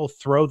 and people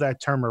throw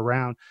that term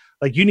around.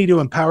 Like, you need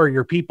to empower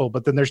your people,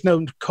 but then there's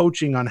no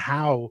coaching on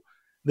how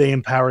they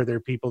empower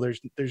their people.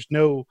 There's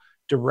no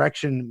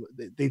direction.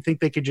 They think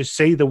they could just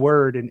say the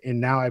word,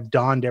 and now I've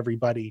dawned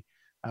everybody.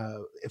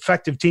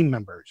 Effective team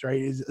members, right?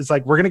 It's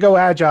like, we're going to go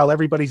agile.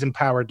 Everybody's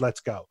empowered.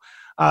 Let's go.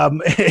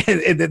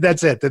 And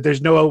that's it. That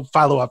there's no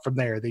follow up from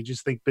there. They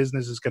just think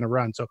business is going to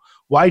run. So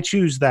why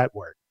choose that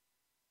word?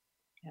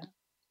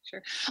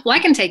 Sure. Well, I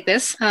can take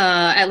this,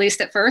 at least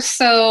at first.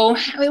 So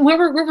what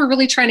we're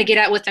really trying to get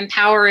at with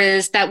empower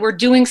is that we're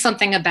doing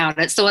something about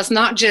it. So it's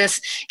not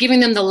just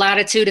giving them the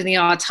latitude and the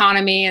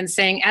autonomy and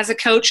saying, as a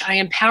coach, I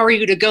empower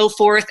you to go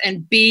forth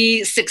and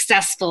be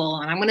successful.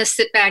 And I'm going to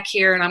sit back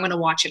here and I'm going to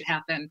watch it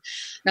happen.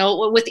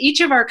 Now, with each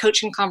of our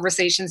coaching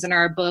conversations in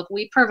our book,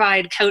 we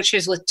provide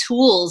coaches with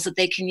tools that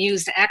they can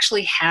use to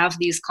actually have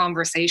these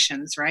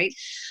conversations, right?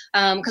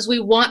 Because we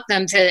want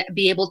them to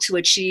be able to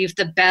achieve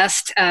the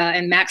best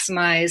and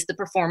maximize the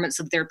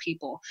performance of their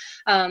people.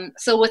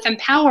 So with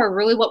Empower,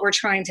 really what we're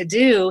trying to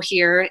do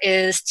here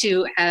is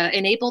to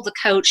enable the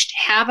coach to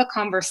have a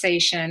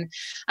conversation.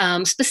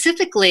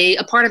 Specifically,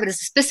 a part of it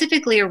is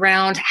specifically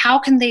around how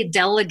can they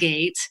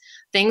delegate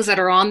things that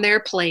are on their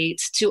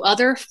plates to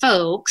other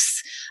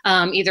folks,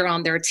 either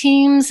on their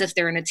teams, if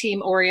they're in a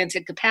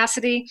team-oriented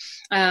capacity,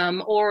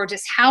 or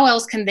just how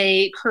else can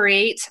they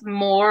create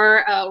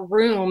more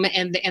room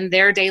in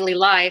their daily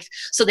life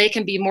so they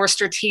can be more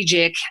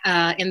strategic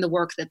in the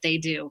work that they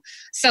do.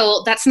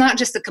 So that's not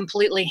just a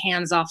completely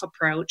hands-off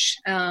approach.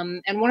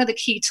 And one of the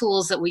key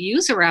tools that we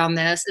use around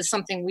this is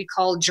something we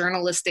call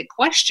journalistic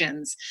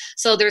questions.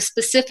 So there's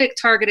specific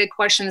targeted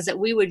questions that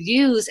we would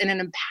use in an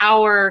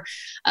empower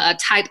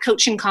type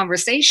coaching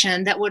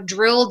conversation that would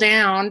drill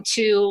down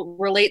to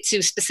relate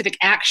to specific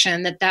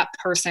action that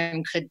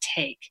person could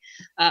take.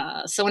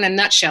 So in a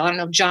nutshell, I don't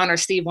know if John or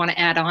Steve want to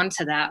add on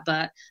to that,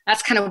 but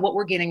that's kind of what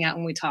we're getting at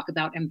when we talk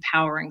about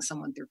empowering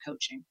someone through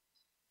coaching.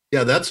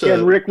 Yeah, that's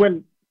Rick,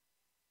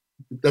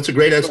 that's a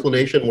great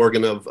explanation,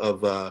 Morgan, of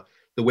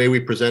the way we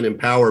present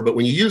empower. But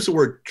when you use the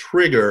word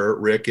trigger,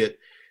 Rick,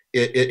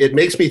 it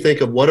makes me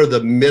think of what are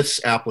the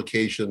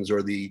misapplications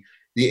or the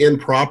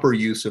improper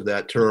use of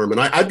that term. And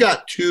I've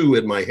got two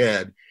in my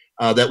head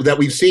that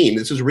we've seen.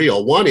 This is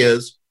real. One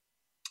is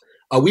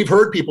we've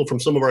heard people from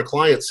some of our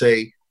clients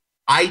say,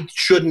 I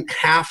shouldn't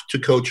have to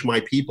coach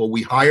my people.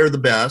 We hire the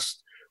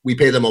best. We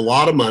pay them a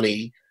lot of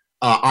money.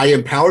 I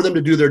empower them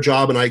to do their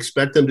job, and I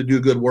expect them to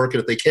do good work.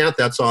 And if they can't,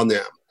 that's on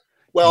them.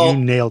 Well,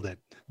 you nailed it.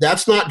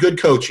 That's not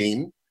good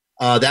coaching.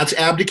 That's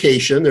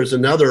abdication. There's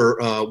another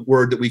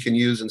word that we can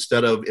use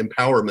instead of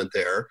empowerment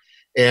there.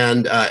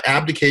 And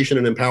abdication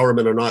and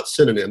empowerment are not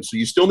synonyms. So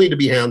you still need to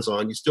be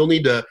hands-on. You still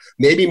need to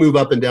maybe move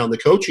up and down the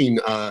coaching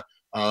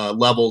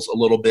levels a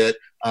little bit,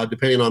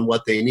 depending on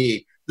what they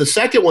need. The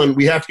second one,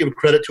 we have to give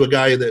credit to a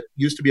guy that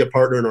used to be a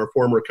partner in our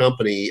former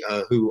company,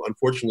 who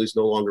unfortunately is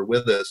no longer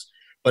with us.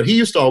 But he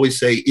used to always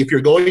say, if you're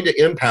going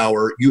to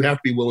empower, you have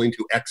to be willing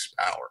to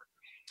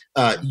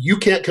expower. You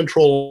can't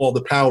control all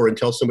the power and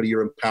tell somebody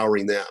you're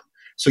empowering them.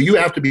 So you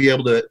have to be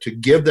able to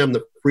give them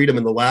the freedom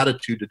and the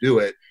latitude to do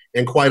it.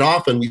 And quite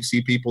often we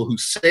see people who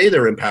say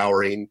they're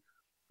empowering,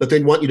 but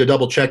they want you to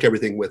double check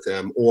everything with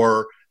them,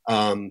 or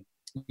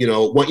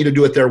want you to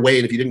do it their way.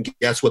 And if you didn't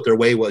guess what their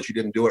way was, you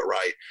didn't do it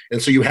right.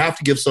 And so you have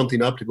to give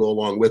something up to go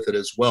along with it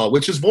as well,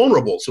 which is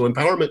vulnerable. So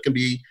empowerment can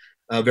be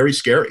very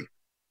scary.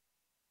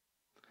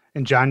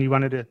 And John, you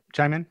wanted to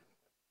chime in?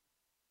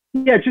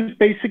 Yeah, just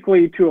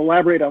basically to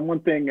elaborate on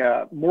one thing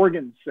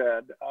Morgan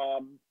said.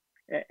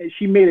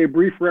 She made a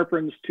brief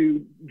reference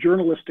to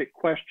journalistic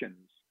questions.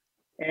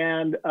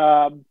 And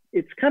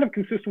it's kind of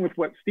consistent with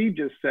what Steve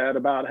just said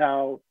about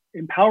how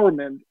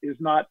empowerment is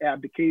not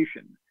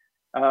abdication.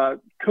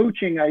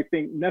 Coaching, I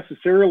think,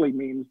 necessarily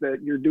means that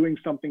you're doing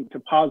something to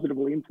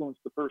positively influence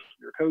the person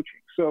you're coaching.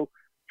 So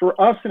for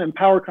us, an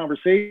empower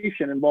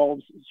conversation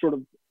involves sort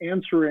of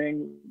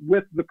answering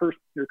with the person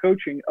you're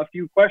coaching a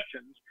few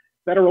questions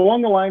that are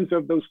along the lines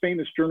of those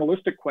famous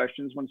journalistic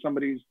questions when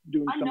somebody's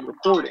doing some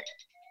reporting.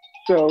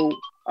 So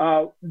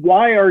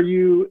why are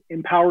you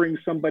empowering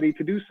somebody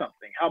to do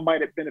something? How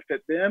might it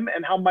benefit them?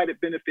 And how might it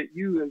benefit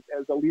you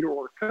as a leader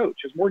or coach?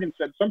 As Morgan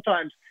said,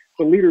 sometimes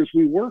the leaders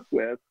we work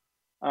with,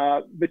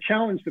 the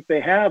challenge that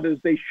they have is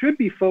they should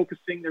be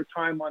focusing their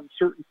time on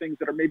certain things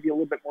that are maybe a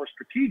little bit more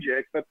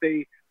strategic, but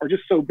they are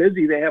just so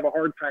busy they have a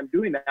hard time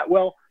doing that.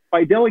 Well,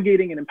 by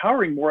delegating and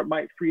empowering more, it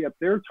might free up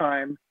their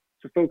time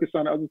to focus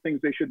on other things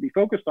they should be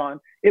focused on.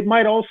 It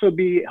might also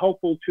be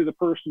helpful to the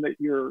person that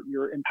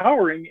you're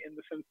empowering in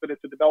the sense that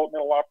it's a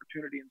developmental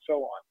opportunity and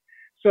so on.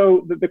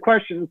 So the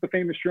questions, the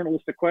famous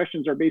journalistic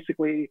questions, are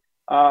basically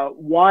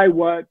why,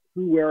 what,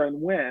 who, where,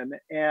 and when.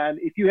 And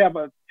if you have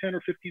a 10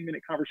 or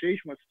 15-minute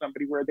conversation with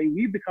somebody where they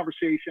leave the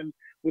conversation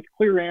with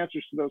clear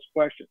answers to those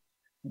questions,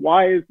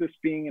 why is this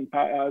being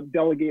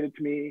delegated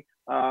to me?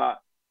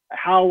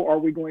 How are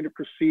we going to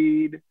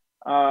proceed?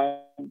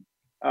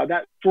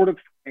 That sort of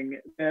thing.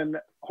 And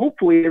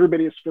hopefully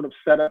everybody is sort of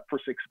set up for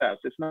success.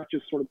 It's not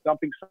just sort of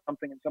dumping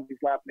something in somebody's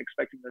lap and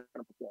expecting they're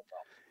going to perform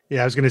well.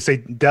 Yeah, I was going to say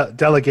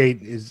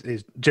delegate is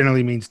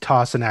generally means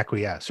toss and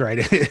acquiesce,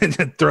 right?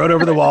 Throw it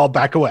over the wall,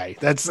 back away.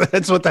 That's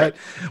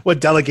what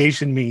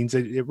delegation means.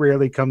 It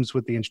rarely comes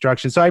with the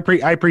instructions. So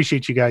I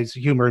appreciate you guys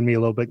humoring me a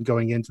little bit and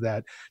going into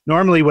that.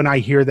 Normally, when I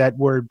hear that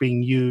word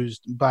being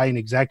used by an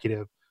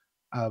executive,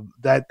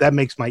 that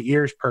makes my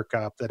ears perk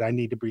up. That I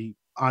need to be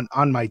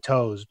on my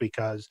toes,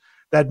 because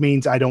that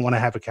means I don't want to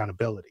have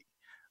accountability.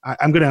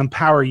 I'm going to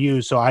empower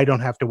you so I don't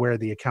have to wear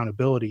the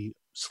accountability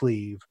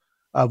sleeve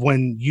of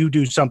when you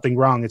do something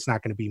wrong, it's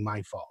not going to be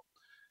my fault.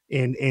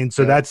 And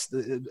so that's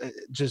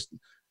just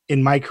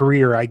in my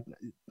career,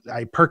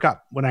 I perk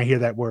up when I hear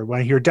that word. When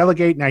I hear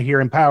delegate and I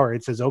hear empower,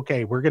 it says,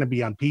 okay, we're going to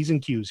be on P's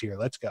and Q's here.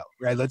 Let's go,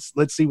 right?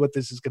 Let's see what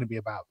this is going to be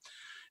about.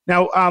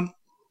 Now,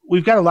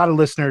 we've got a lot of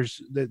listeners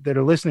that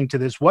are listening to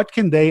this. What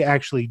can they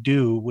actually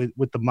do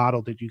with the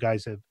model that you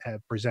guys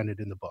have presented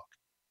in the book?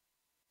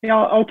 Yeah,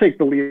 I'll take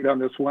the lead on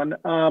this one.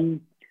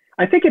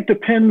 I think it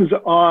depends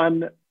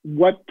on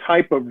what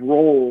type of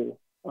role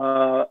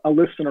a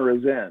listener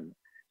is in.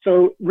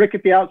 So, Rick,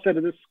 at the outset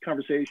of this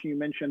conversation, you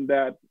mentioned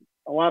that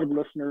a lot of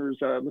listeners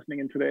listening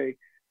in today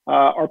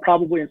are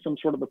probably in some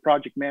sort of a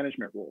project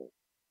management role.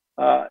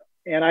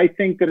 And I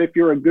think that if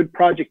you're a good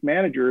project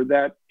manager,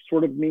 that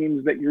sort of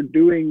means that you're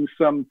doing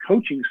some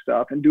coaching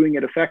stuff and doing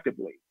it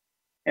effectively.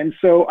 And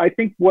so I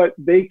think what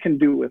they can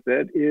do with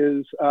it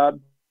is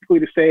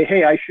to say,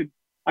 hey, I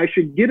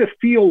should get a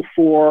feel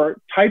for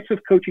types of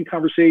coaching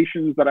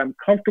conversations that I'm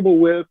comfortable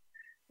with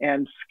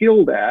and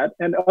skilled at,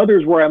 and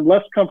others where I'm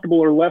less comfortable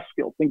or less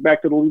skilled. Think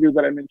back to the leader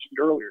that I mentioned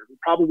earlier, who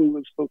probably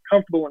was both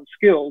comfortable and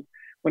skilled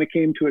when it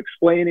came to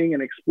explaining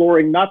and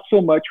exploring, not so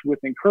much with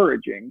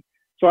encouraging.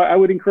 So I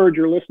would encourage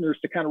your listeners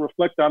to kind of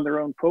reflect on their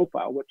own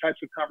profile. What types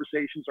of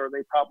conversations are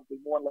they probably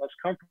more or less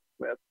comfortable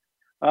with?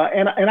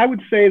 And I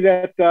would say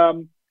that,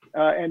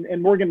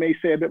 and Morgan may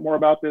say a bit more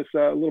about this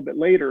a little bit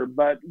later,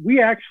 but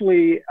we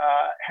actually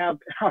have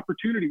an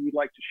opportunity we'd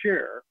like to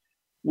share,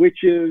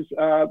 which is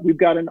we've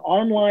got an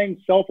online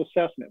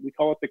self-assessment. We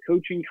call it the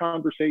Coaching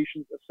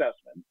Conversations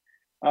Assessment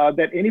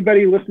that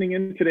anybody listening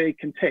in today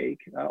can take.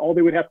 All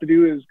they would have to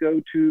do is go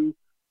to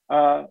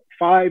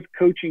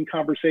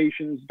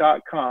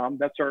 5coachingconversations.com.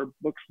 That's our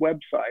book's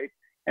website,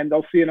 and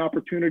they'll see an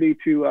opportunity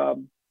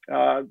to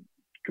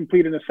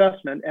complete an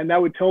assessment, and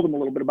that would tell them a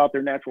little bit about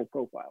their natural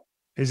profile.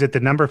 Is it the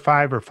number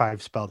 5 or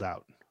 5 spelled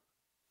out?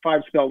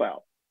 5 spelled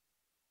out.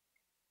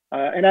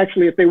 And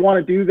actually, if they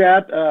want to do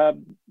that,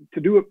 to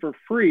do it for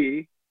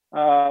free,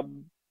 all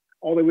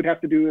they would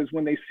have to do is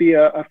when they see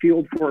a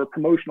field for a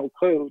promotional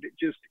code,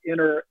 just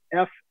enter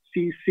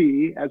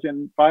FCC, as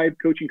in 5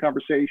 Coaching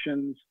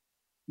Conversations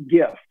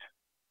gift,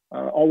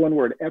 all one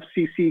word,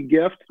 FCC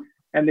gift,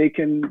 and they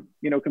can,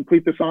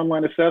 complete this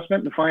online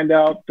assessment and find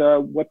out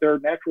what their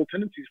natural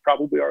tendencies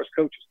probably are as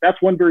coaches.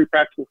 That's one very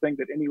practical thing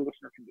that any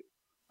listener can do.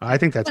 I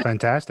think that's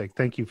fantastic.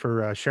 Thank you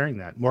for sharing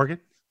that.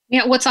 Morgan?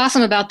 Yeah, what's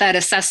awesome about that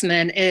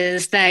assessment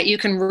is that you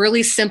can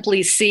really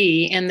simply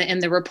see in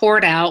the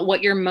report out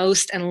what your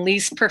most and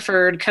least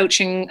preferred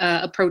coaching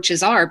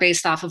approaches are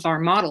based off of our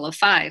model of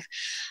 5.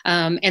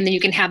 And then you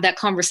can have that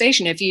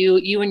conversation. If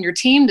you and your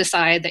team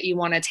decide that you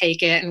want to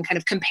take it and kind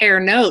of compare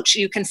notes,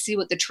 you can see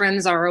what the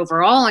trends are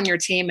overall on your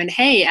team. And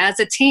hey, as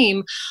a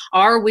team,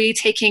 are we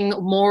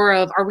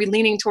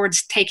leaning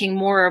towards taking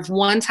more of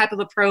one type of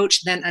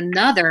approach than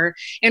another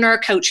in our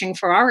coaching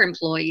for our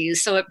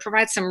employees? So it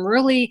provides some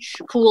really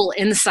cool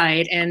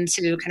insight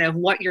into kind of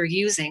what you're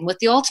using, with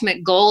the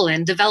ultimate goal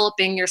in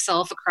developing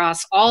yourself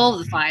across all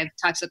the 5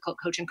 types of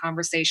coaching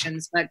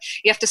conversations. But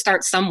you have to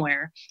start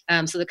somewhere.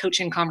 So the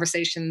Coaching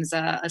Conversations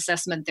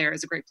assessment there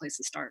is a great place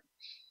to start.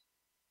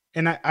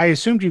 And I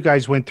assumed you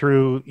guys went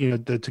through,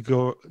 the to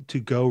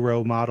go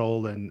row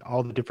model and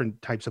all the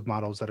different types of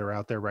models that are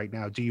out there right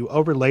now. Do you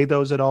overlay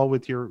those at all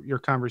with your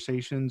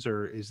conversations,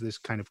 or is this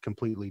kind of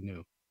completely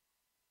new?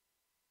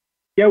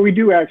 Yeah, we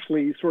do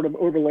actually sort of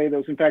overlay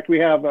those. In fact, we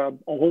have a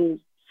whole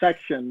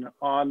section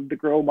on the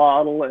GROW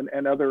model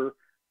and other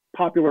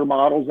popular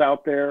models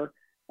out there.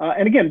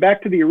 And again,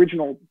 back to the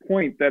original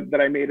point that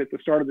I made at the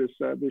start of this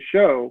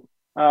show,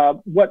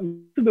 what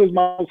most of those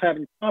models have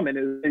in common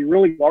is they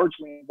really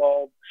largely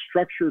involve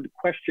structured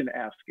question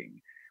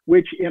asking,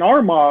 which in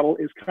our model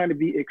is kind of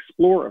the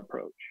explore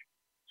approach.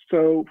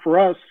 So for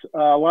us,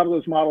 a lot of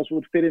those models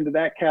would fit into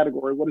that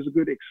category. What does a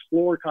good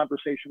explore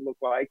conversation look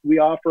like? We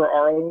offer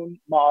our own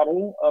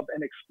model of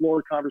an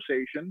explore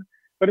conversation,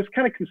 but it's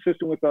kind of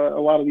consistent with a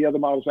lot of the other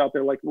models out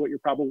there, like what you're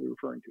probably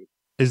referring to.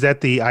 Is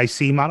that the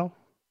IC model?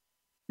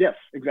 Yes,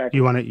 exactly.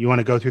 You want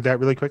to go through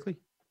that really quickly?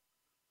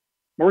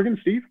 Morgan,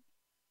 Steve?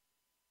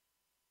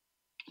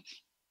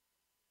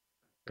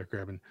 They're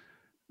grabbing.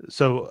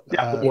 So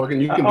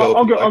Morgan, you can go.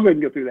 I'll go ahead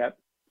and go through that.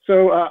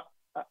 So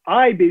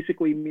I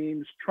basically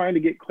means trying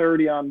to get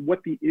clarity on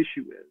what the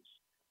issue is.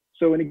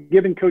 So in a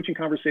given coaching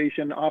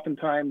conversation,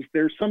 oftentimes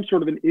there's some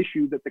sort of an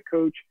issue that the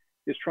coach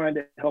is trying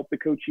to help the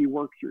coachee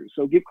work through.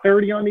 So get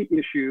clarity on the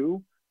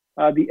issue.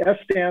 The S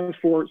stands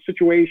for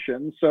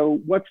situation. So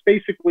what's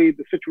basically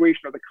the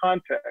situation or the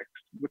context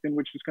within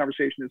which this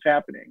conversation is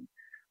happening?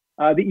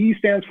 The E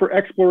stands for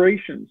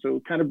exploration.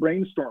 So kind of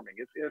brainstorming.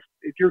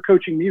 If you're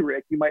coaching me,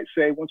 Rick, you might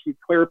say, once we've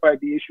clarified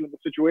the issue and the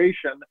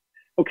situation,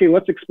 okay,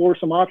 let's explore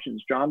some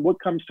options. John, what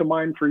comes to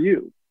mind for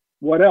you?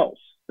 What else?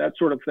 That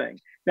sort of thing.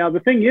 Now, the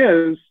thing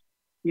is,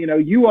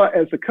 you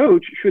as a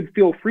coach should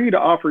feel free to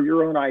offer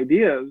your own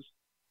ideas,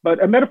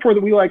 but a metaphor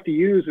that we like to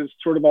use is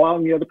sort of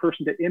allowing the other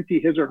person to empty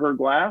his or her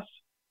glass.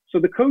 So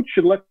the coach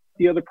should let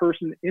the other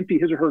person empty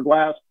his or her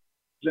glass,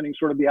 presenting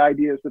sort of the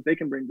ideas that they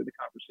can bring to the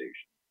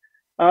conversation.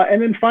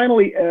 And then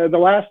finally, the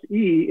last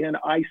E in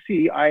ICE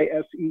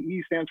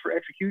stands for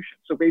execution.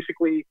 So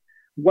basically,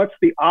 what's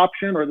the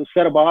option or the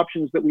set of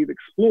options that we've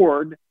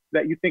explored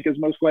that you think is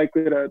most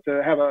likely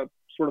to have a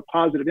sort of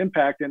positive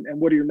impact, and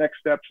what are your next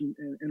steps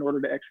in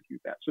order to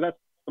execute that? So that's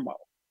the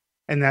model.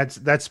 And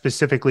that's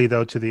specifically,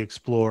 though, to the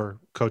explore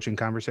coaching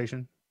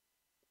conversation?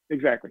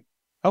 Exactly.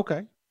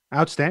 Okay.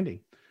 Outstanding.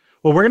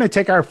 Well, we're going to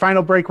take our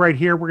final break right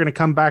here. We're going to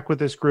come back with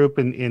this group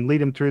and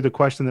lead them through the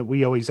question that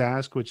we always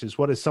ask, which is,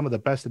 what is some of the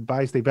best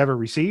advice they've ever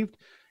received?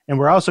 And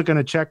we're also going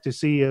to check to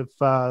see if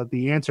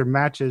the answer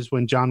matches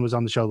when John was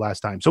on the show last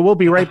time. So we'll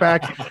be right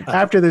back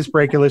after this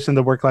break. You're listening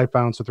to Work-Life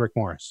Balance with Rick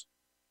Morris.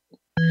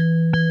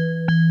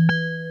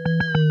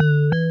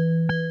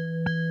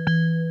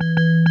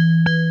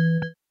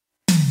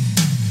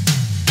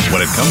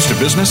 comes to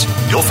business,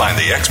 you'll find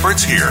the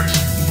experts here.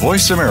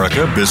 Voice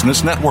America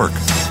Business Network.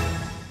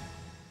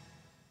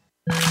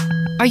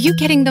 Are you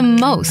getting the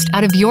most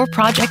out of your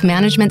project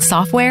management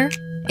software?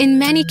 In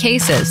many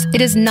cases, it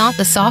is not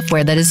the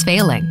software that is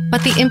failing,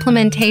 but the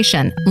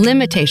implementation,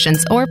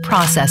 limitations, or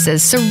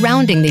processes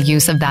surrounding the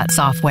use of that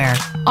software.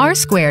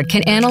 R²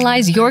 can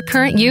analyze your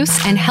current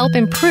use and help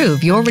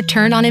improve your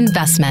return on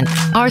investment.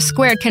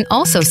 R² can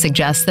also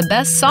suggest the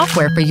best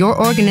software for your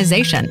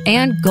organization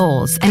and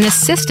goals and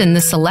assist in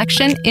the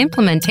selection,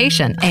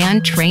 implementation,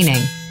 and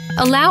training.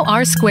 Allow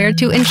R²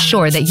 to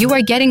ensure that you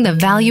are getting the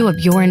value of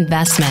your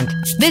investment.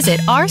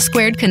 Visit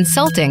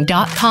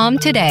r2consulting.com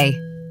today.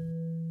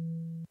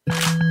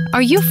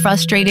 Are you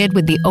frustrated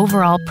with the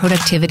overall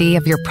productivity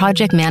of your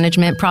project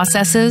management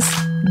processes?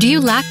 Do you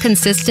lack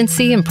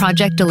consistency in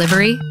project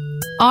delivery?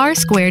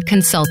 R²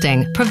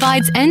 Consulting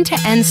provides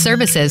end-to-end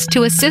services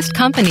to assist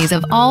companies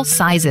of all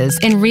sizes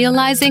in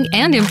realizing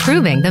and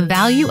improving the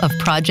value of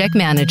project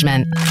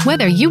management.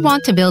 Whether you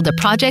want to build a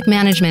project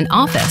management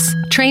office,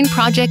 train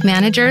project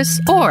managers,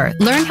 or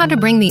learn how to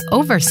bring the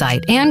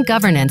oversight and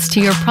governance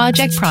to your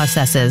project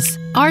processes,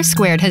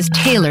 R² has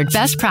tailored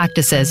best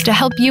practices to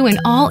help you in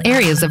all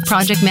areas of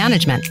project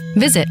management.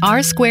 Visit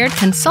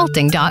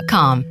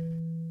r2consulting.com.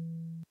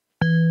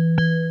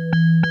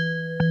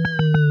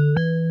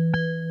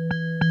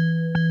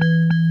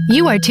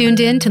 You are tuned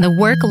in to the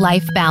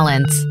Work-Life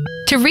Balance.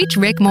 To reach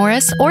Rick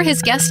Morris or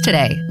his guest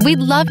today, we'd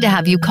love to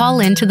have you call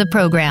in to the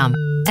program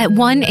at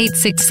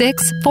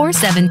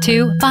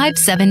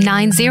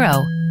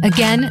 1-866-472-5790.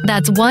 Again,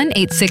 that's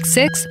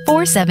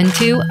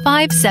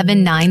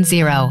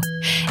 1-866-472-5790.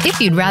 If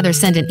you'd rather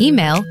send an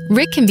email,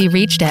 Rick can be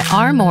reached at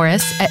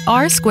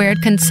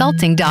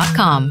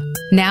rmorris@r2consulting.com.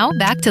 Now,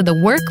 back to the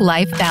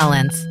Work-Life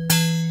Balance.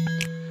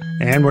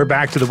 And we're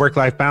back to the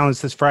Work-Life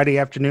Balance this Friday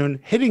afternoon,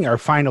 hitting our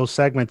final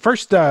segment.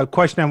 First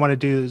question I want to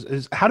do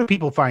is how do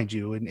people find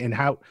you and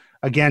how,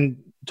 again,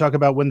 talk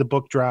about when the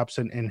book drops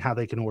and how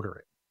they can order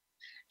it.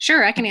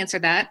 Sure, I can answer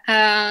that.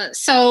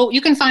 So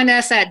you can find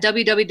us at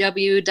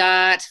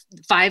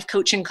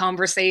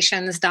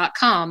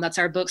www.5coachingconversations.com. That's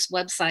our book's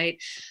website.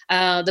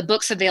 The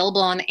book's available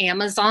on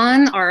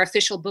Amazon. Our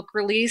official book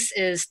release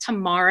is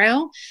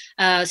tomorrow.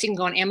 So you can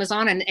go on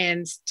Amazon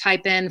and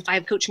type in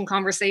 5 Coaching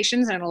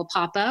Conversations and it'll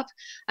pop up.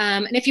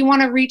 And if you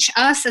want to reach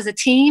us as a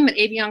team at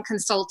Avion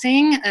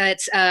Consulting,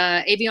 it's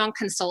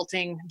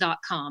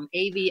avionconsulting.com,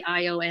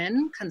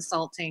 A-V-I-O-N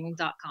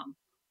consulting.com.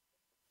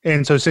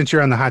 And so since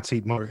you're on the hot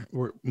seat, Morgan,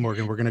 we're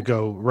going to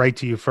go right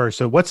to you first.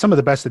 So what's some of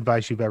the best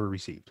advice you've ever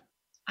received?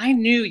 I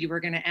knew you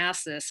were going to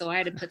ask this, so I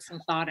had to put some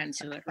thought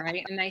into it,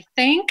 right? And I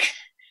think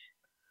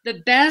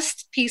the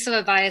best piece of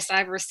advice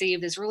I've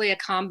received is really a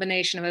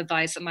combination of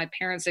advice that my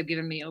parents have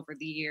given me over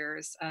the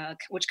years,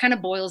 which kind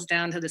of boils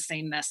down to the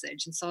same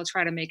message. And so I'll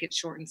try to make it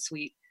short and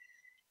sweet.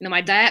 You know, my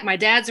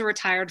dad's a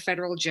retired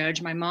federal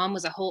judge. My mom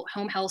was a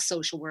home health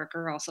social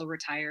worker, also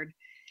retired.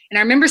 And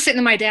I remember sitting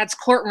in my dad's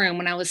courtroom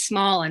when I was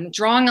small and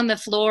drawing on the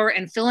floor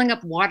and filling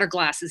up water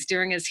glasses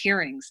during his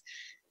hearings.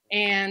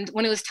 And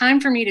when it was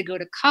time for me to go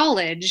to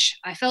college,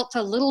 I felt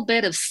a little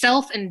bit of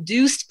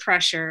self-induced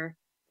pressure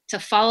to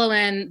follow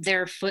in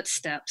their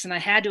footsteps. And I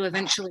had to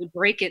eventually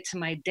break it to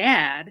my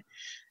dad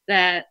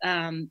that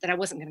I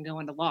wasn't going to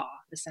go into law,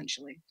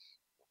 essentially.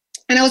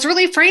 And I was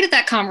really afraid of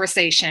that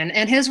conversation.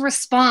 And his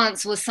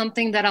response was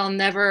something that I'll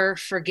never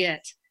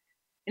forget.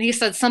 And he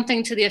said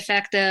something to the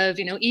effect of,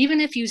 you know,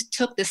 even if you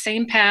took the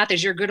same path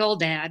as your good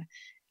old dad,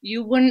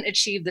 you wouldn't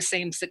achieve the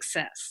same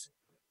success.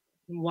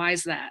 And why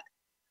is that?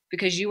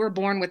 Because you were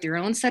born with your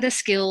own set of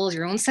skills,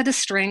 your own set of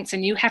strengths,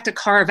 and you have to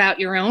carve out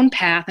your own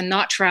path and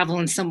not travel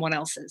in someone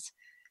else's.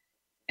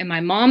 And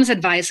my mom's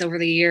advice over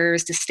the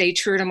years to stay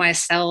true to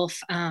myself,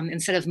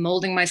 instead of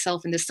molding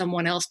myself into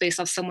someone else based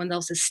off someone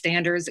else's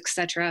standards,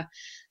 etc.,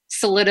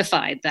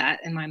 solidified that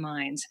in my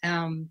mind.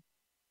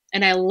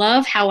 And I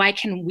love how I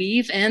can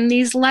weave in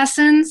these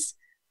lessons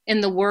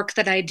in the work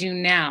that I do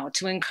now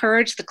to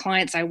encourage the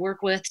clients I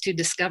work with to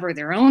discover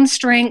their own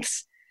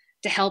strengths,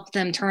 to help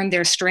them turn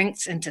their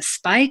strengths into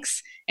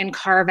spikes and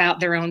carve out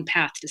their own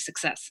path to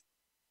success.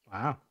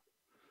 Wow.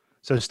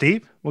 So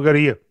Steve, we'll go to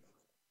you.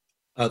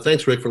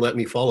 Thanks, Rick, for letting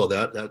me follow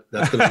that.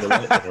 That's going to be the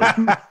right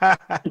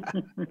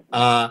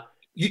one.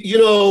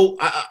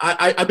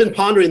 I've been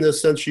pondering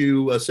this since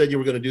you said you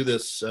were going to do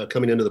this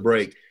coming into the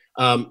break.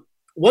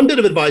 One bit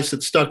of advice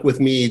that stuck with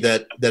me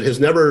that has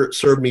never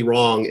served me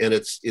wrong, and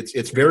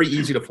it's very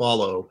easy to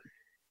follow,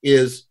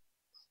 is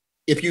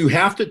if you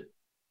have to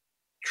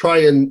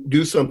try and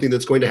do something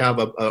that's going to have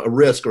a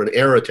risk or an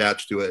error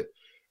attached to it,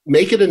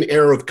 make it an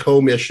error of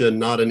commission,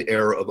 not an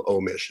error of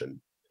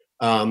omission.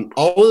 All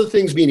of the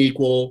things being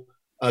equal,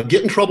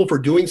 get in trouble for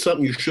doing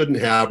something you shouldn't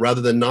have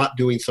rather than not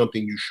doing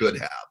something you should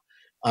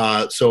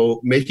have.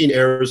 So making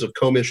errors of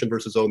commission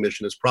versus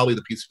omission is probably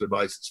the piece of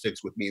advice that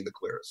sticks with me the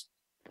clearest.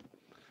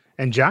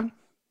 And John?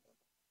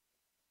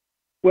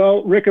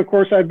 Well, Rick, of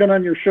course, I've been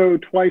on your show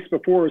twice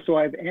before, so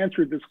I've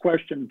answered this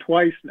question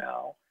twice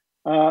now.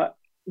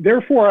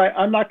 Therefore,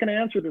 I'm not going to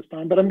answer this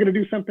time, but I'm going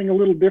to do something a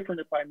little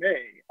different if I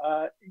may.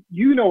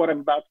 You know what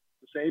I'm about to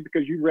say,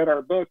 because you read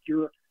our book.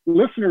 Your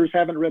listeners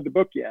haven't read the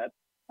book yet.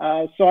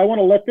 So I want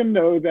to let them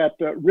know that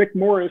Rick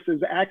Morris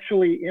is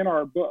actually in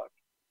our book.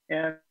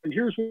 And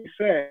here's what we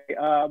say.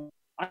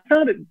 I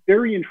found it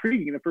very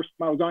intriguing the first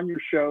time I was on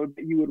your show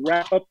that you would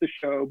wrap up the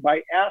show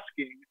by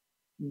asking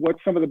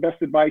what's some of the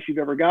best advice you've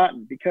ever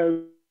gotten,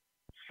 because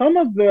some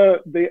of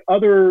the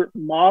other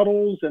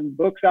models and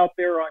books out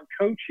there on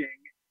coaching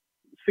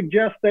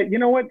suggest that, you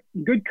know what,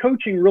 good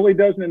coaching really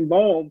doesn't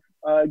involve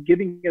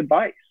giving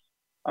advice.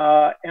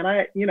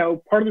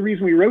 And part of the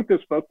reason we wrote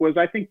this book was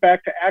I think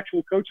back to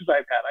actual coaches I've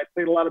had. I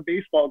played a lot of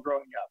baseball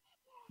growing up.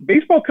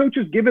 Baseball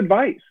coaches give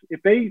advice.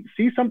 If they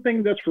see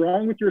something that's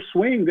wrong with your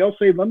swing, they'll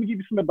say, let me give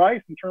you some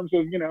advice in terms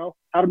of,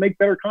 how to make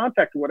better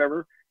contact or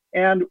whatever.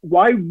 And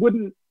why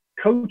wouldn't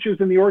coaches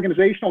in the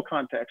organizational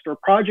context or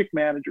project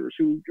managers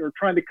who are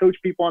trying to coach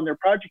people on their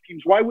project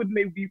teams, why wouldn't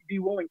they be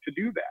willing to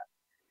do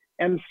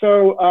that? And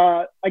so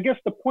I guess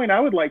the point I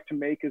would like to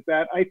make is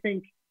that I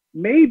think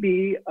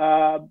maybe,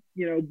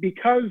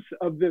 because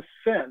of this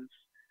sense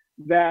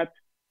that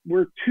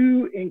we're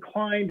too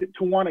inclined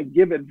to want to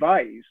give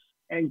advice,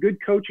 and good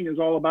coaching is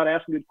all about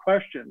asking good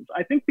questions.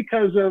 I think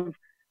because of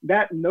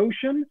that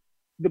notion,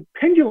 the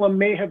pendulum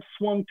may have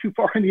swung too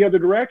far in the other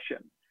direction,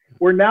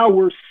 where now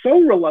we're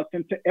so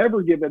reluctant to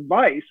ever give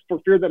advice for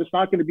fear that it's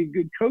not going to be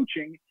good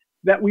coaching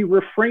that we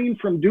refrain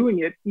from doing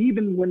it,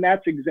 even when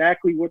that's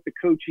exactly what the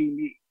coachee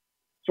needs.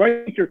 So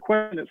I think your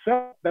question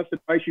itself, best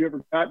advice you've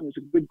ever gotten, is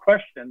a good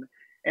question.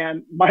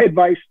 And my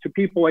advice to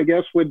people, I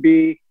guess, would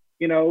be,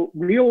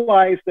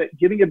 realize that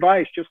giving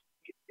advice, just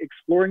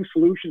exploring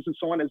solutions and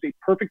so on, is a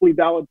perfectly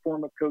valid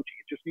form of coaching.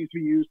 It just needs to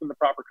be used in the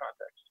proper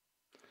context.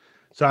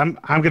 So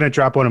I'm going to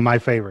drop one of my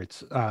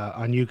favorites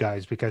on you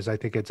guys, because I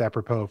think it's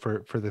apropos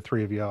for the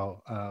three of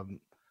y'all.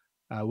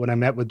 When I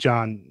met with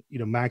John,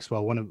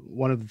 Maxwell,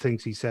 one of the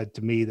things he said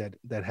to me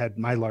that had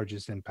my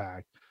largest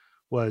impact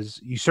was,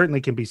 you certainly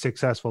can be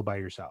successful by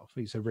yourself.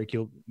 He said, Rick,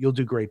 you'll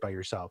do great by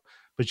yourself,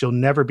 but you'll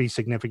never be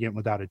significant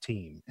without a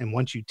team. And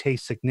once you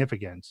taste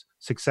significance,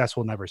 success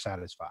will never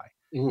satisfy.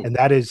 Mm. And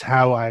that is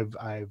how I've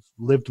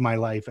lived my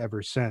life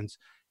ever since.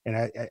 And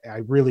I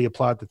really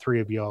applaud the three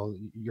of y'all.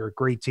 You're a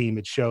great team.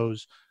 It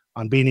shows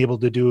on being able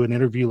to do an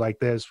interview like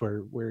this,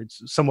 where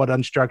it's somewhat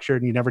unstructured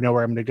and you never know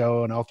where I'm going to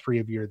go, and all three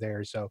of you are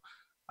there. So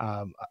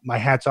my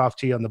hat's off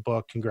to you on the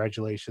book.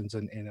 Congratulations.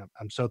 And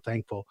I'm so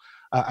thankful.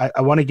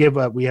 I want to give,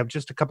 we have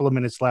just a couple of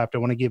minutes left. I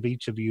want to give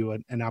each of you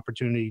an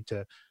opportunity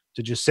to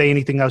just say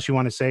anything else you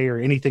want to say, or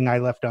anything I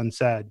left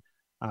unsaid,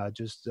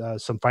 just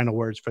some final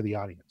words for the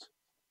audience.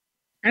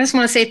 I just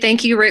want to say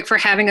thank you, Rick, for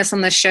having us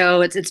on the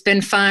show. It's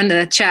been fun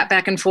to chat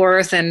back and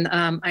forth, and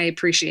I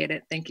appreciate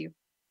it. Thank you.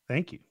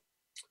 Thank you.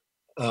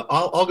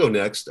 I'll go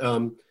next.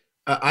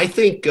 I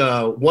think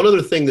one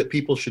other thing that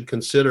people should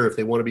consider if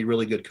they want to be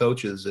really good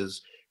coaches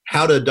is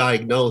how to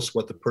diagnose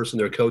what the person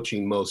they're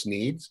coaching most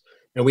needs.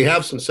 And we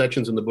have some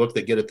sections in the book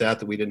that get at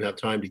that we didn't have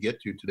time to get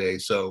to today.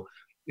 So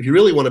if you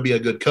really want to be a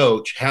good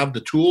coach, have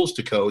the tools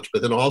to coach,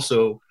 but then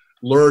also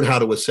learn how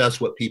to assess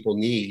what people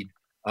need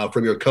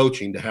from your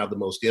coaching to have the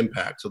most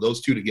impact. So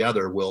those two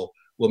together will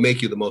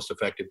make you the most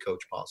effective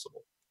coach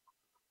possible.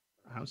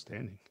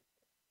 Outstanding.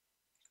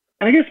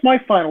 And I guess my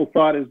final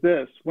thought is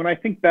this: when I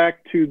think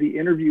back to the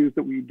interviews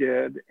that we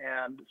did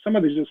and some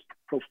of the just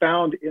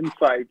profound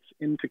insights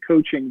into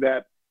coaching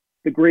that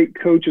the great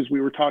coaches we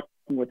were talking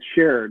with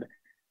shared,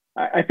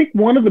 I think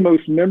one of the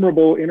most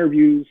memorable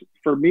interviews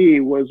for me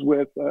was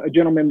with a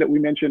gentleman that we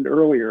mentioned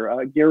earlier,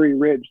 Gary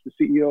Ridge, the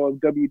CEO of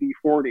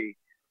WD-40.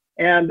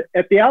 And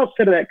at the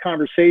outset of that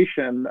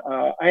conversation,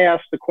 I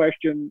asked the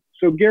question,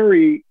 so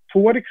Gary, to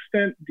what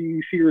extent do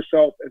you see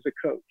yourself as a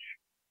coach?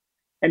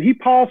 And he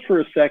paused for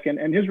a second,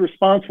 and his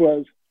response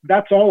was,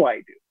 that's all I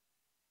do.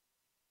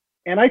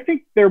 And I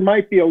think there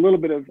might be a little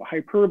bit of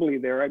hyperbole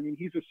there. I mean,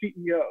 he's a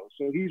CEO,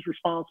 so he's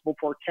responsible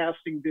for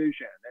casting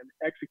vision and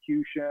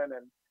execution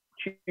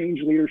and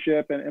change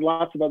leadership and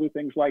lots of other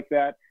things like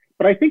that.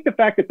 But I think the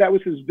fact that that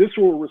was his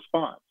visceral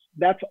response,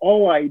 that's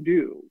all I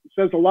do,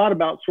 says a lot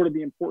about sort of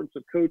the importance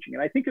of coaching.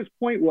 And I think his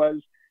point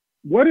was,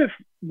 what if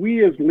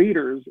we as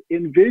leaders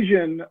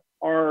envision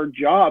our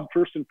job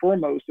first and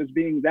foremost as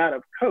being that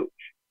of coach?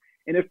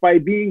 And if by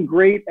being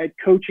great at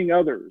coaching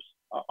others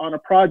on a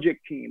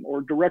project team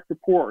or direct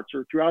reports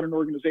or throughout an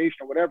organization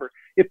or whatever,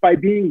 if by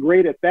being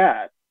great at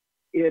that,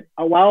 it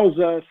allows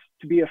us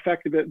to be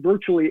effective at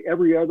virtually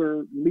every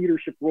other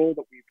leadership role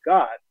that we've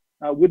got,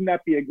 wouldn't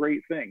that be a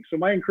great thing? So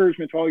my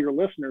encouragement to all your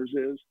listeners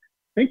is,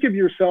 think of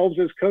yourselves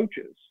as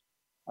coaches,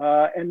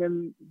 and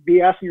then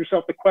be asking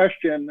yourself the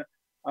question,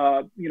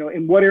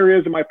 in what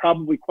areas am I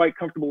probably quite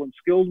comfortable and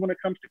skilled when it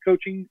comes to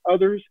coaching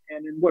others?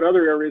 And in what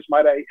other areas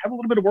might I have a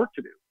little bit of work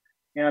to do?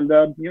 And,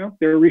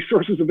 there are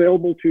resources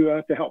available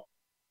to help.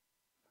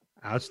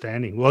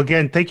 Outstanding. Well,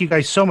 again, thank you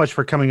guys so much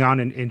for coming on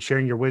and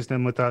sharing your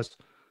wisdom with us.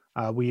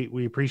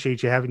 We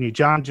appreciate you having you.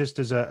 John, just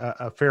as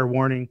a fair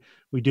warning,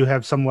 we do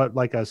have somewhat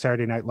like a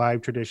Saturday Night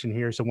Live tradition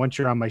here. So once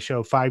you're on my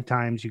show 5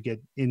 times, you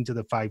get into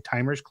the 5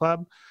 Timers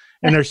Club,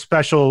 and there's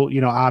special,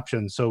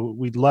 options. So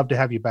we'd love to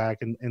have you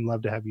back and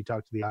love to have you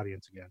talk to the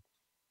audience again.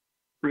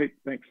 Great.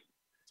 Thanks.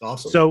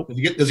 Awesome. So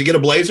does he get a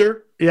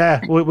blazer?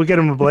 Yeah, we'll get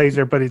him a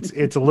blazer, but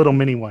it's a little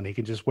mini one. He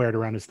can just wear it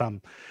around his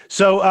thumb.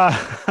 So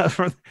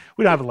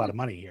we don't have a lot of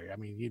money here. I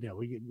mean,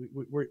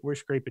 we're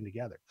scraping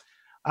together.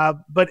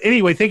 But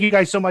anyway, thank you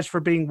guys so much for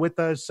being with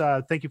us.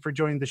 Thank you for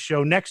joining the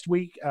show. Next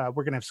week,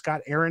 we're going to have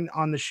Scott Aaron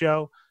on the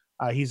show.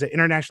 He's an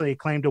internationally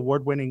acclaimed,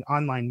 award-winning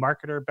online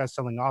marketer,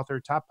 best-selling author,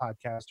 top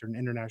podcaster, and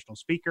international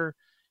speaker,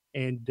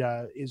 and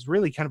is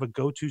really kind of a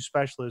go-to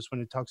specialist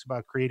when it talks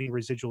about creating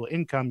residual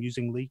income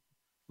using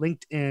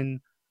LinkedIn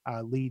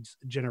leads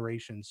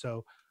generation.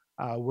 So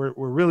we're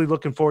really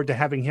looking forward to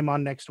having him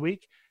on next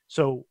week.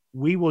 So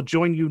we will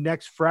join you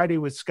next Friday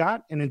with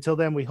Scott. And until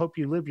then, we hope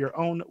you live your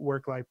own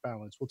work-life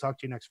balance. We'll talk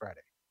to you next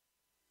Friday.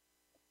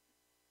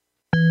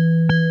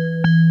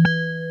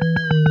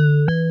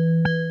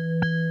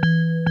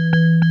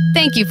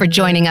 Thank you for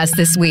joining us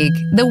this week.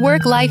 The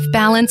Work-Life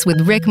Balance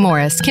with Rick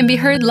Morris can be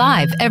heard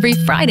live every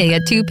Friday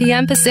at 2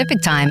 p.m.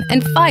 Pacific Time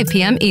and 5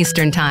 p.m.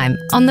 Eastern Time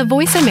on the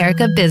Voice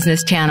America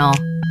Business Channel.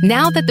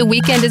 Now that the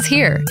weekend is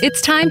here,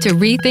 it's time to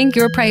rethink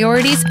your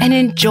priorities and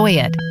enjoy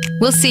it.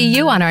 We'll see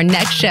you on our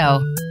next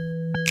show.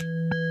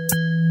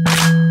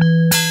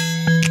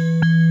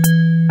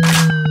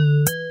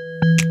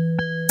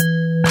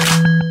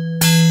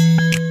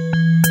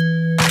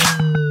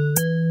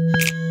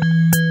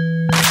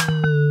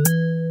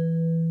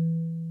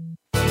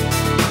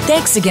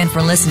 Thanks again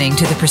for listening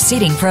to the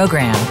preceding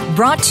program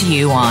brought to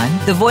you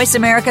on the Voice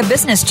America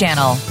Business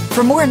Channel.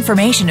 For more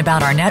information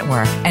about our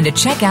network and to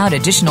check out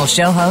additional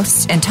show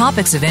hosts and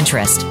topics of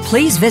interest,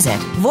 please visit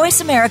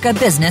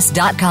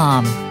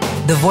voiceamericabusiness.com.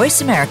 The Voice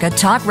America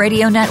Talk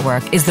Radio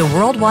Network is the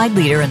worldwide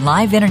leader in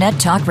live Internet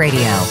talk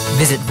radio.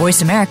 Visit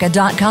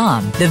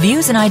voiceamerica.com. The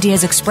views and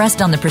ideas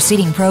expressed on the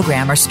preceding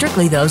program are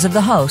strictly those of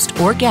the host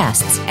or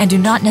guests and do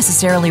not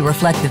necessarily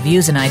reflect the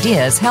views and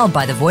ideas held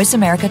by the Voice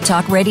America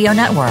Talk Radio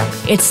Network,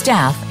 its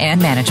staff, and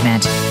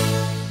management.